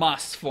 Ends in the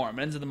mas form.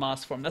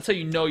 That's how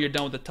you know you're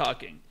done with the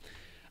talking.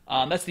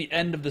 That's the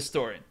end of the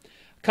story.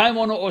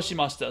 Kaimono o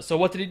shimashita. So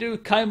what did he do?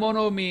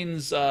 Kaimono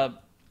means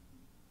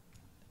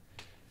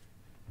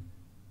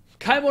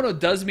kaimono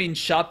does mean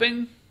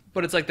shopping,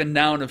 but it's like the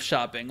noun of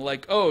shopping.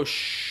 Like, oh,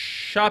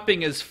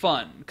 shopping is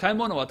fun.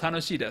 Kaimono wa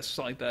tanoshii desu,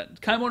 something like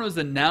that. Kaimono is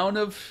the noun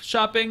of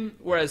shopping,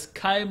 whereas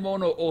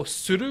kaimono o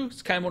suru,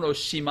 kaimono o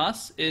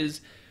shimasu,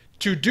 is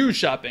to do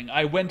shopping.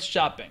 I went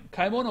shopping.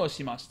 Kaimono o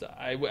shimashita.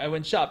 I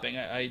went shopping.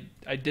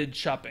 I did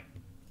shopping.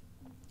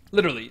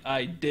 Literally,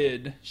 I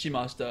did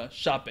shimashita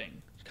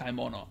shopping.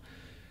 Kaimono.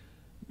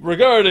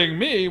 Regarding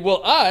me,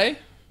 well,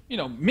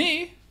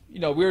 me,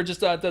 we were just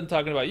done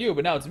talking about you,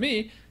 but now it's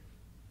me.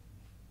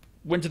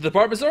 Went to the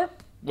department store,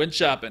 went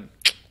shopping.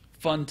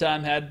 Fun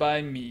time had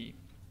by me.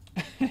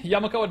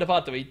 Yamakawa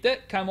Depato 行っ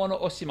て買い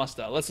物をしまし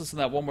た。Let's listen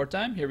to that one more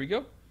time. Here we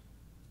go.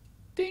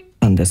 Ding.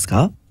 何です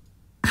か？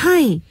は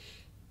い。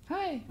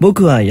Hi.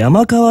 僕は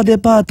山川デ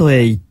パート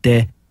へ行っ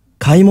て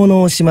買い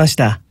物をしまし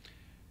た。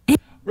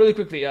Really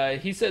quickly,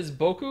 he says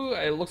boku.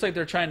 It looks like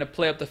they're trying to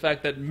play up the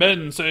fact that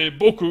men say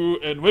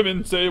boku and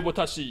women say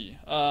watashi.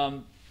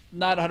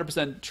 Not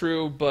 100%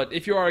 true, but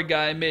if you are a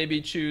guy, maybe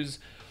choose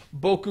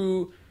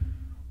boku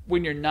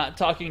when you're not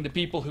talking to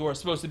people who are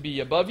supposed to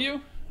be above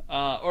you.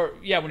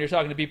 When you're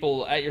talking to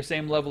people at your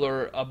same level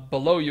or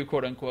below you,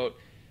 quote unquote.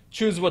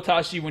 Choose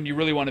watashi when you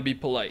really want to be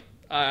polite.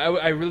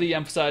 I really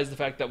emphasize the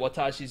fact that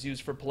watashi is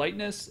used for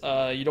politeness.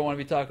 You don't want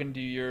to be talking to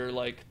your,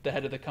 the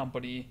head of the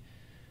company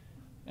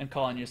and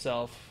calling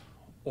yourself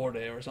ore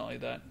or something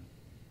like that.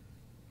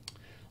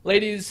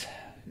 Ladies,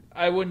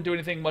 I wouldn't do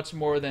anything much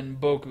more than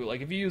boku. Like,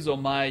 if you use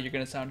omae, you're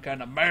going to sound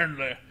kind of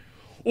manly.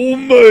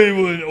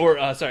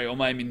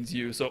 Omae means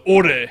you, so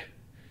ore.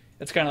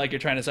 It's kind of like you're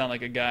trying to sound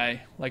like a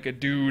guy, like a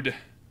dude.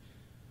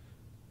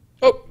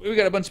 Oh, we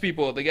got a bunch of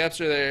people. The gaps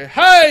are there.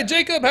 Hi,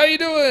 Jacob, how you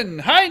doing?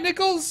 Hi,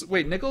 Nichols.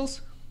 Wait,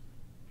 Nichols?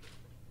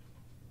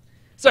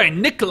 Sorry,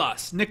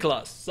 Nicholas.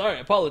 Sorry,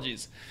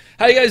 apologies.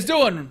 How you guys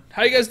doing?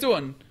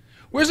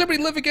 Where's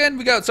everybody live again?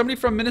 We got somebody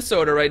from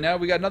Minnesota right now.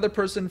 We got another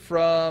person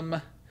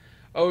from,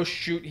 oh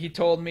shoot, he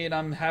told me and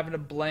I'm having a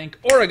blank,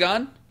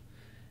 Oregon.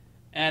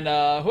 And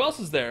who else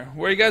is there?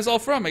 Where are you guys all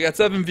from? I got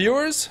 7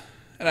 viewers,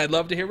 and I'd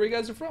love to hear where you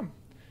guys are from.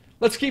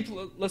 Let's keep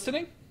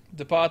listening.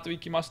 Depato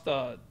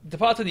ikimashita.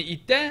 Depato ni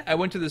itte. I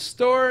went to the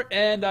store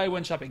and I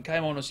went shopping.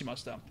 Kaimono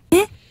shimashita.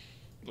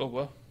 Oh,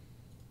 what?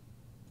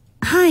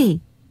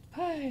 Hi.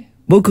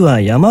 僕は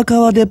山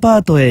川デパ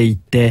ートへ行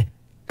って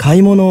買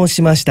い物を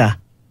しました。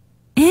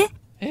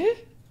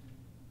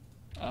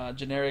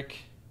Generic.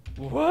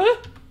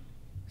 What?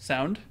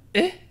 Sound.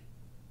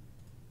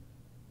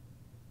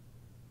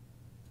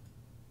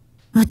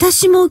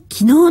 私も昨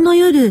日の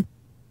夜、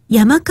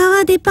山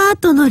川デパー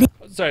トの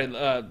Sorry,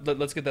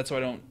 let's get that so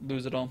I don't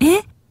lose it all.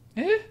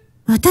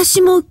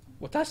 私も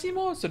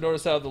Watashimo? So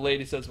notice how the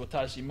lady says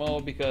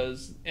watashimo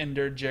because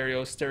gender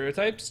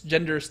stereotypes.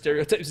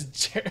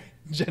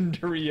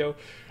 Genderio.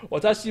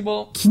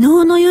 Watashimo. 昨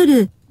日の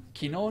夜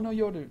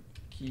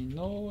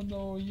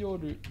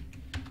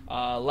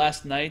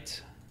Last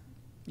night.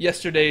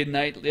 Yesterday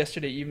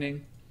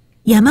evening.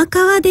 山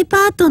川デパ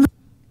ートの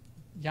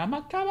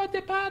Yamakawa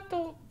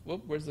Depato.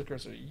 Whoop, where's the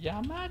cursor?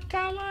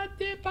 Yamakawa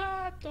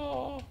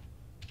Depato.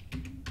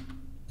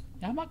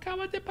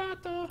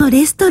 の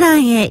レストラ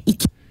ンへ行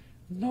き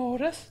No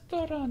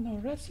restaurant.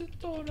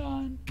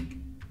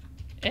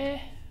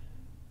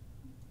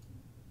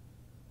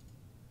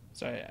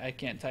 Sorry, I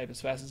can't type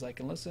as fast as I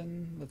can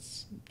listen.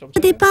 Let's double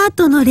check. デパー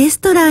トのレス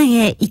トラン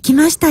へ行き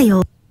ました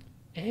よ。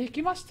行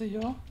きました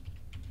よ.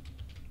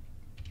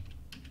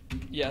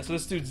 Yeah, so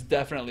this dude's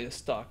definitely a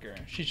stalker.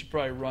 She should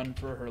probably run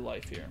for her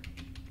life here.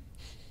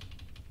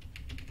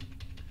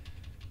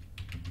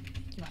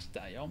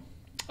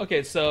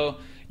 Okay, so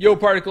yo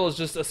particle is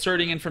just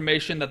asserting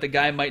information that the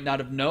guy might not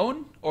have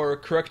known or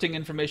correcting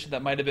information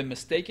that might have been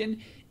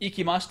mistaken.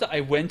 Ikimashita, I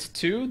went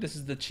to. This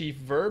is the chief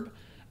verb.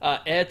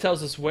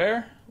 Tells us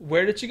where.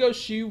 Where did she go?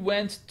 She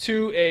went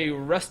to a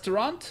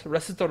restaurant.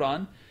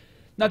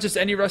 Not just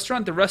any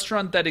restaurant, the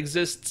restaurant that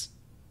exists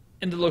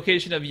in the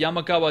location of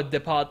Yamakawa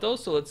Departo.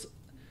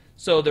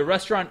 So the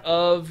restaurant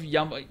of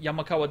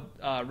Yamakawa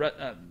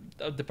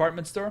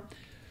department store.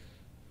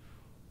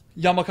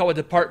 Yamakawa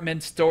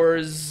department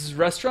store's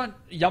restaurant.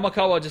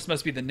 Yamakawa just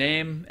must be the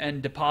name,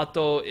 and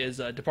Departo is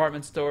a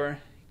department store.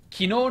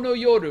 Kino no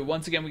yoru.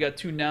 Once again, we got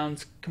two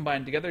nouns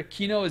combined together.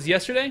 Kino is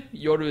yesterday.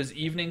 Yoru is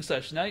evening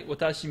 / night.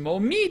 Watashi mo.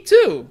 Me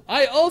too.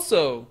 I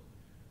also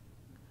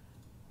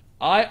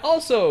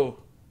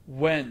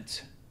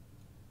went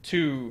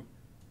to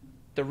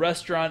the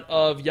restaurant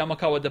of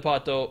Yamakawa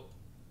Departo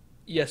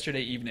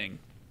yesterday evening.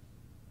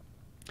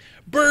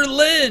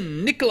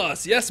 Berlin!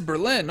 Nicholas! Yes,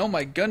 Berlin. Oh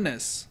my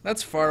goodness.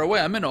 That's far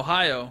away. I'm in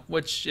Ohio,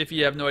 which, if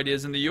you have no idea,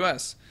 is in the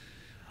U.S.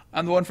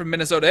 I'm the one from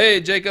Minnesota. Hey,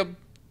 Jacob.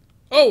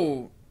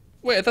 Oh,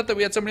 wait, I thought that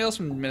we had somebody else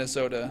from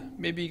Minnesota.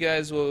 Maybe you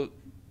guys will...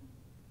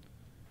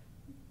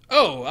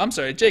 Oh, I'm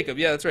sorry, Jacob.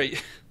 Yeah, that's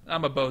right.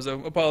 I'm a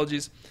bozo.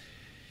 Apologies.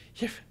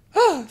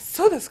 Ah,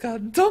 そうですか。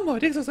どうもあ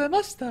りがとうござい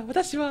ました。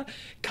私は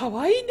可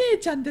愛い姉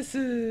ちゃんです。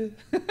Okay,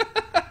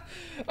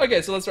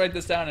 so let's write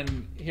this down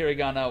in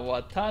hiragana.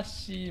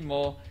 私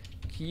も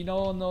昨日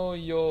の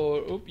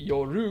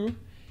夜、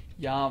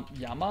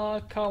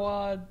山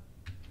川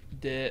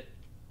で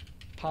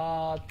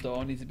パー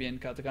ト needs to be in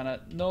katakana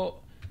の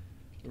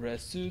レ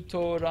ス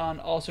トラン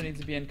also needs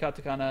to be in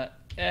katakana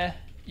へ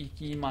行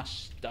きま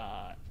し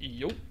た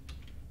よ。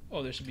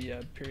Oh, there should be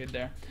a period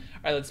there.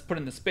 Alright, let's put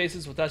in the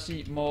spaces.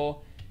 私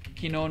も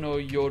昨日の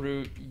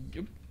夜、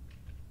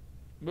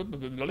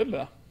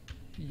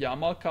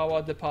山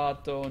川デパー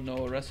ト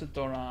のレス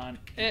トラン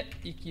へ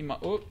行きま、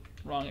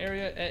wrong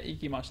area へ行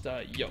きまし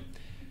たよ。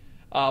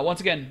Once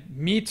again,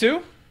 me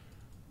too.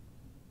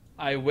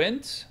 I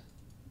went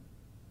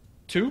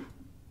to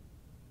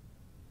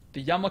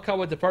the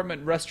Yamakawa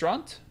department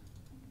restaurant.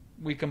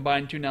 We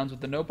combine two nouns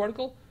with the no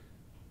particle.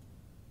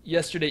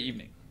 Yesterday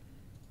evening.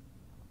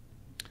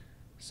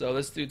 So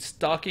this dude's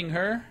stalking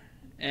her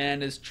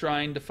and is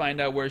trying to find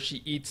out where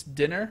she eats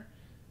dinner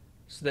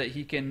so that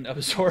he can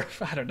absorb.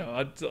 I don't know.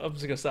 I'm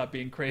just gonna stop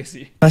being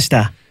crazy. まし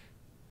た。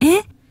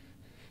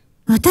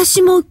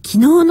私も昨日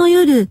の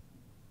夜、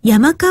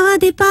山川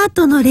デパー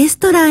トのレス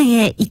トラン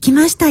へ行き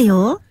ました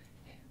よ。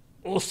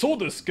そう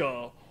です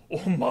か。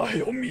お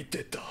前を見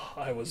てた。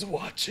I was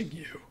watching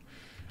you.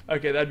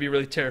 Okay, that'd be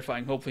really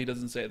terrifying. Hopefully he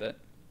doesn't say that.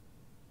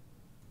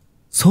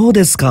 そう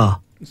です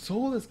か。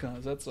そうですか。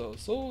Is that so?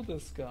 そうで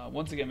すか。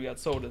Once again, we got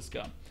そうです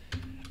か.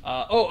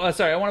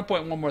 Sorry, I want to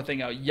point one more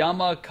thing out.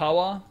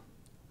 Yamakawa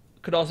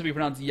could also be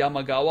pronounced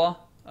Yamagawa.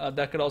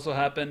 That could also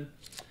happen.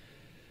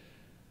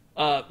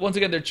 Once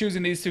again, they're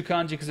choosing these two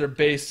kanji because they're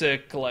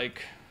basic,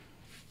 like,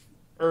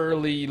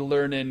 early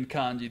learning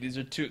kanji. These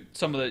are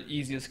some of the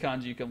easiest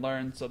kanji you can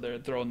learn, so they're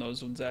throwing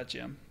those ones at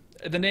you.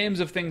 The names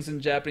of things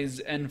in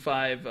Japanese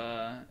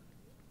N5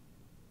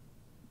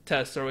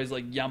 tests are always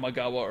like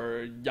Yamagawa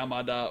or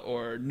Yamada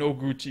or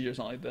Noguchi or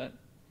something like that.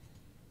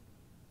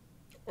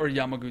 Or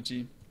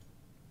Yamaguchi.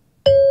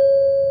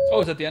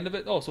 Oh, is that the end of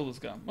it? Oh, so let's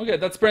go. Okay,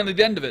 that's apparently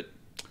the end of it.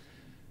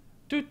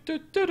 Then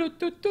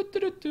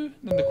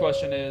the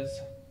question is...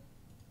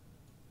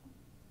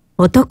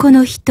 男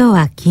の人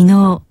は昨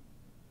日、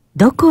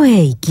どこ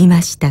へ行き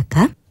ました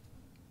か?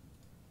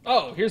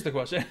 Oh, here's the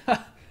question.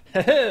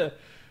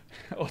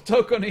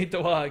 男の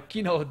人は昨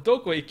日ど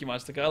こへ行きま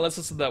したか? Let's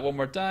listen to that one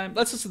more time.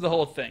 Let's listen to the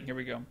whole thing. Here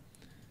we go.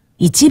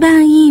 一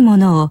番いいも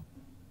のを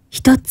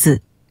一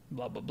つ。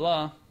Blah, blah,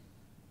 blah.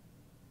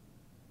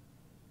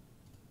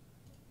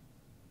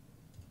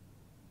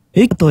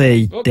 駅へ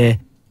行っ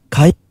て、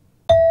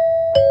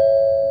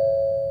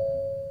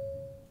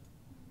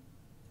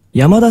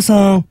山田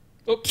さん、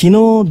昨日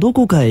ど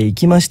こかへ行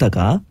きました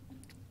か?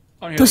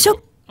 図書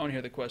I want to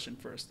hear the question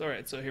first.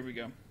 Alright, so here we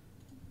go.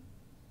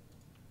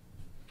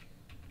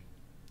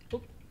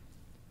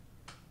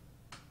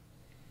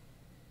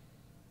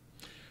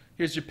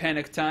 Here's your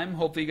panic time.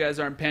 Hopefully you guys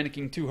aren't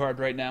panicking too hard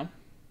right now.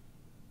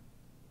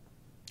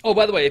 Oh,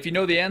 by the way, if you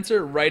know the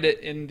answer, write it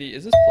in the...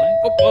 Is this playing?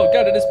 Oh,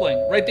 God, it is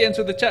playing. Write the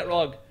answer in the chat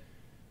log.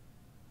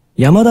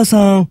 山田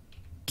さん、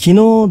昨日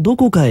ど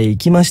こかへ行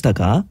きました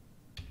か?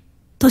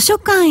 図書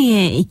館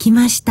へ行き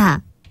まし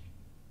た。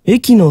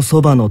駅の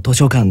そばの図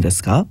書館で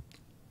すか?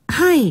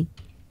 はい。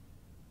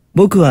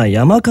僕は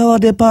山川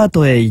デパー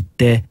トへ行っ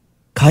て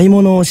買い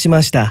物をし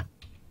ました。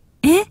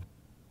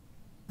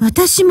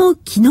私も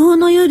昨日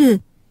の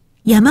夜、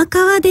山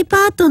川デ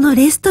パートの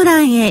レストラ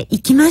ンへ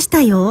行きまし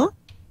たよ。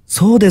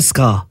そうです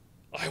か。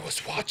I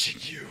was watching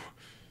you.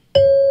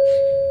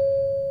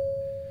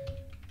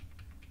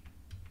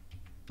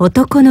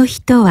 男の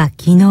人は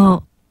昨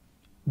日、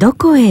ど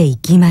こへ行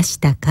きまし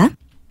たか?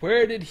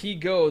 Where did he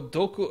go?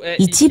 どこへ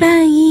一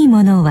番いい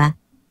ものは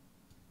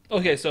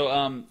Okay, so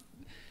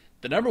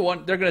The number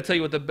one, they're going to tell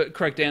you what the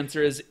correct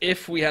answer is.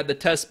 If we had the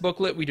test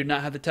booklet, we do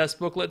not have the test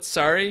booklet.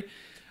 Sorry.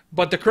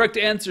 But the correct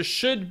answer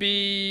should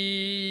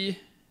be...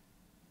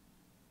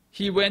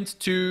 He went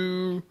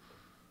to...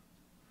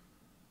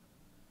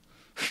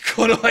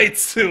 このあい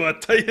つは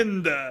大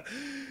変だ。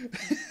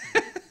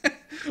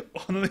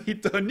この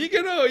人逃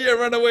げろ。Yeah,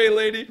 run away,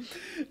 lady.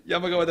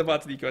 Yamakawa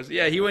department に行きました。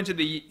Yeah, he went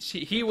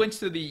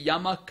to the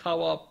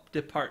Yamakawa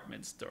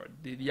department store.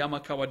 The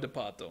Yamakawa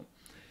department.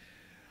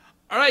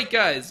 Alright,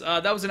 guys.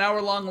 That was an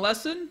hour-long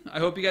lesson. I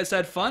hope you guys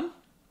had fun.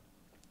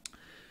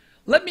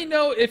 Let me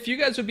know if you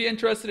guys would be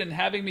interested in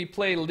having me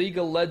play League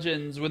of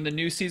Legends when the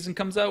new season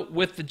comes out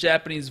with the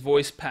Japanese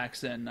voice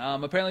packs in.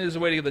 Apparently there's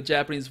a way to get the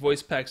Japanese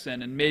voice packs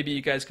in, and maybe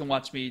you guys can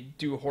watch me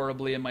do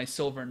horribly in my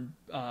Silver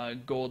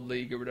and Gold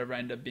League or whatever I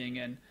end up being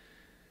in.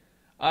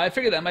 I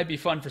figured that might be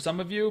fun for some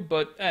of you,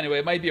 but anyway,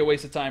 it might be a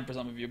waste of time for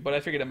some of you, but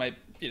I figured it might,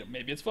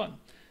 maybe it's fun.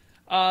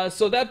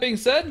 So that being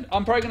said,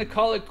 I'm probably going to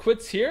call it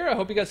quits here. I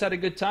hope you guys had a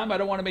good time. I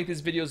don't want to make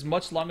these videos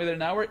much longer than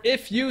an hour.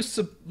 If you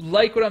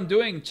like what I'm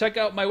doing, check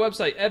out my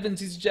website,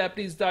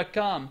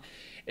 evanseasyjapanese.com.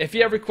 If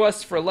you have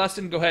requests for a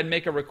lesson, go ahead and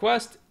make a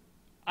request.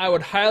 I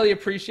would highly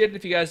appreciate it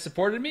if you guys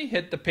supported me.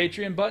 Hit the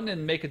Patreon button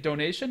and make a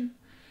donation.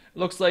 It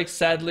looks like,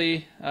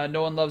 sadly,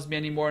 no one loves me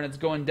anymore and it's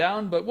going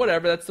down, but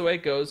whatever, that's the way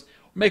it goes.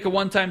 Make a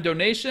one-time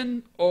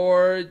donation,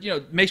 or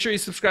make sure you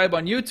subscribe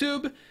on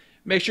YouTube.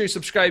 Make sure you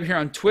subscribe here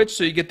on Twitch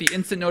so you get the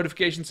instant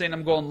notification saying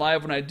I'm going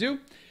live when I do.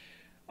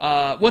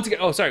 Once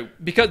again,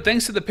 because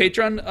thanks to the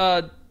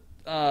Patreon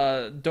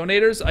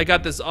donators, I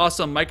got this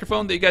awesome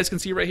microphone that you guys can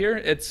see right here.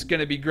 It's going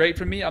to be great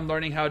for me. I'm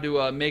learning how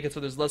to make it so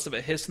there's less of a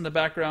hiss in the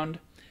background.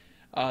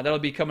 That'll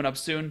be coming up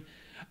soon.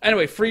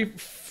 Anyway, free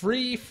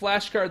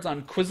flashcards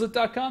on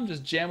Quizlet.com.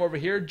 Just jam over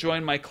here,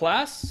 join my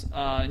class,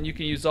 and you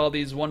can use all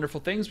these wonderful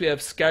things. We have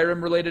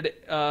Skyrim-related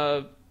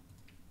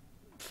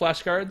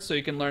flashcards, so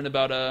you can learn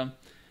about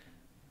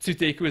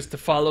Tsuteiku is to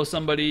follow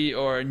somebody,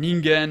 or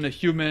Ningen, a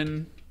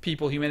human,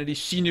 people, humanity.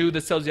 Shinu,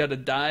 this tells you how to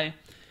die.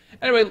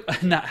 Anyway,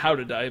 not how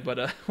to die,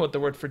 but what the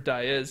word for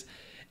die is.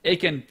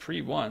 Aiken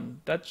pre-1,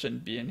 that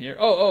shouldn't be in here.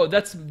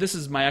 This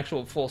is my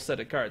actual full set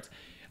of cards.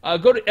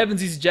 Go to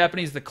Evans Easy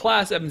Japanese, the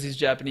class Evans Easy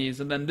Japanese,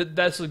 and then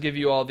this will give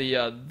you all the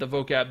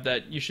vocab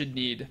that you should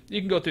need.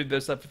 You can go through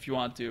this stuff if you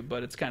want to,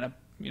 but it's kind of,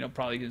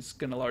 probably just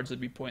going to largely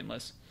be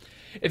pointless.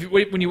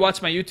 When you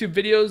watch my YouTube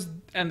videos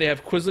and they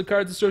have Quizlet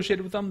cards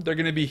associated with them, they're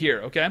going to be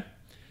here, okay?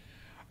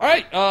 All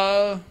right.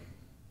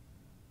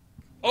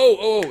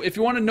 If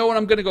you want to know when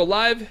I'm going to go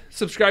live,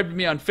 subscribe to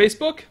me on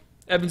Facebook,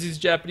 Evans Easy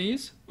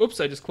Japanese. Oops,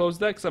 I just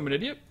closed that because I'm an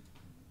idiot.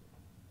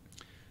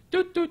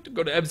 Go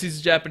to Evans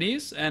Easy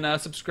Japanese and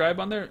subscribe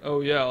on there.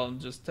 Oh yeah, I'll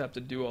just have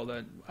to do all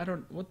that.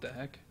 What the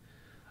heck?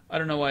 I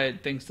don't know why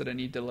it thinks that I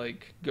need to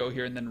go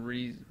here and then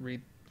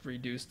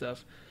redo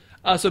stuff.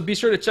 So be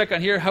sure to check on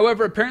here.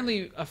 However,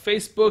 apparently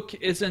Facebook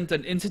isn't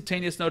an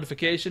instantaneous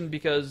notification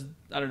because,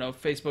 I don't know,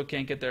 Facebook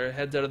can't get their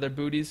heads out of their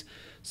booties.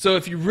 So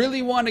if you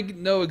really want to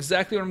know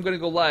exactly when I'm going to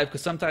go live,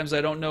 because sometimes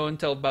I don't know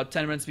until about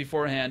 10 minutes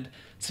beforehand,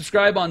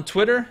 subscribe on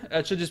Twitter.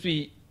 It should just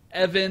be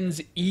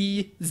Evans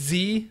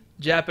EZ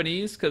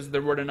Japanese, because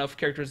there weren't enough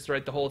characters to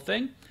write the whole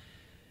thing.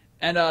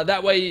 And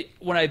that way,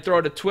 when I throw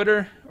out a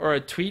Twitter or a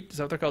tweet, is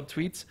that what they're called,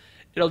 tweets?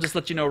 It'll just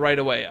let you know right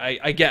away,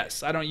 I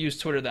guess. I don't use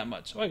Twitter that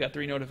much. Oh, I got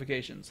 3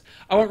 notifications.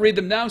 I won't read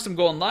them now because I'm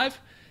going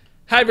live.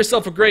 Have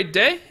yourself a great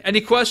day.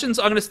 Any questions?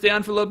 I'm going to stay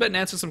on for a little bit and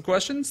answer some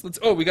questions.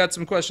 We got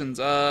some questions.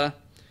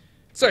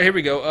 Sorry, here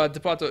we go.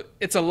 Depato,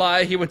 it's a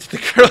lie. He went to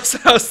the girl's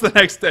house the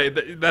next day.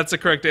 That's the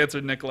correct answer,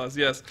 Nicholas.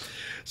 Yes.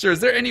 Sure. Is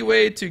there any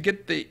way to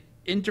get the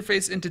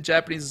interface into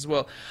Japanese as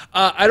well?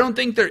 I don't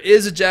think there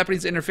is a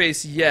Japanese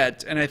interface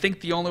yet, and I think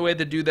the only way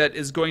to do that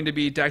is going to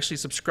be to actually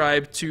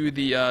subscribe to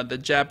the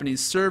Japanese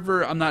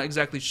server. I'm not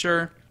exactly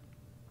sure.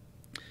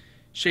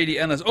 Shady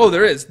Endless. Oh,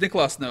 there is.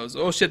 Nicholas knows.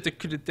 Oh shit,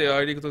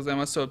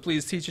 so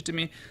please teach it to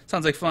me.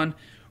 Sounds like fun.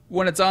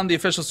 When it's on the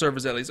official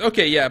servers, at least.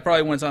 Okay, yeah,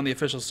 probably when it's on the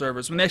official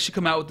servers. When they actually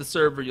come out with the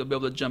server, you'll be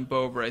able to jump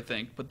over, I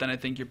think. But then I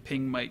think your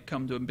ping might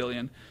come to 1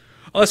 billion.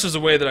 Unless there's a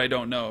way that I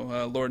don't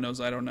know. Lord knows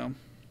I don't know.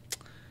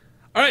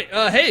 All right,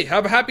 hey,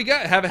 have a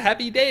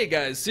happy day,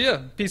 guys. See ya.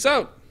 Peace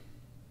out.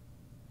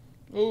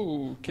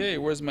 Okay,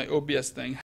 where's my OBS thing?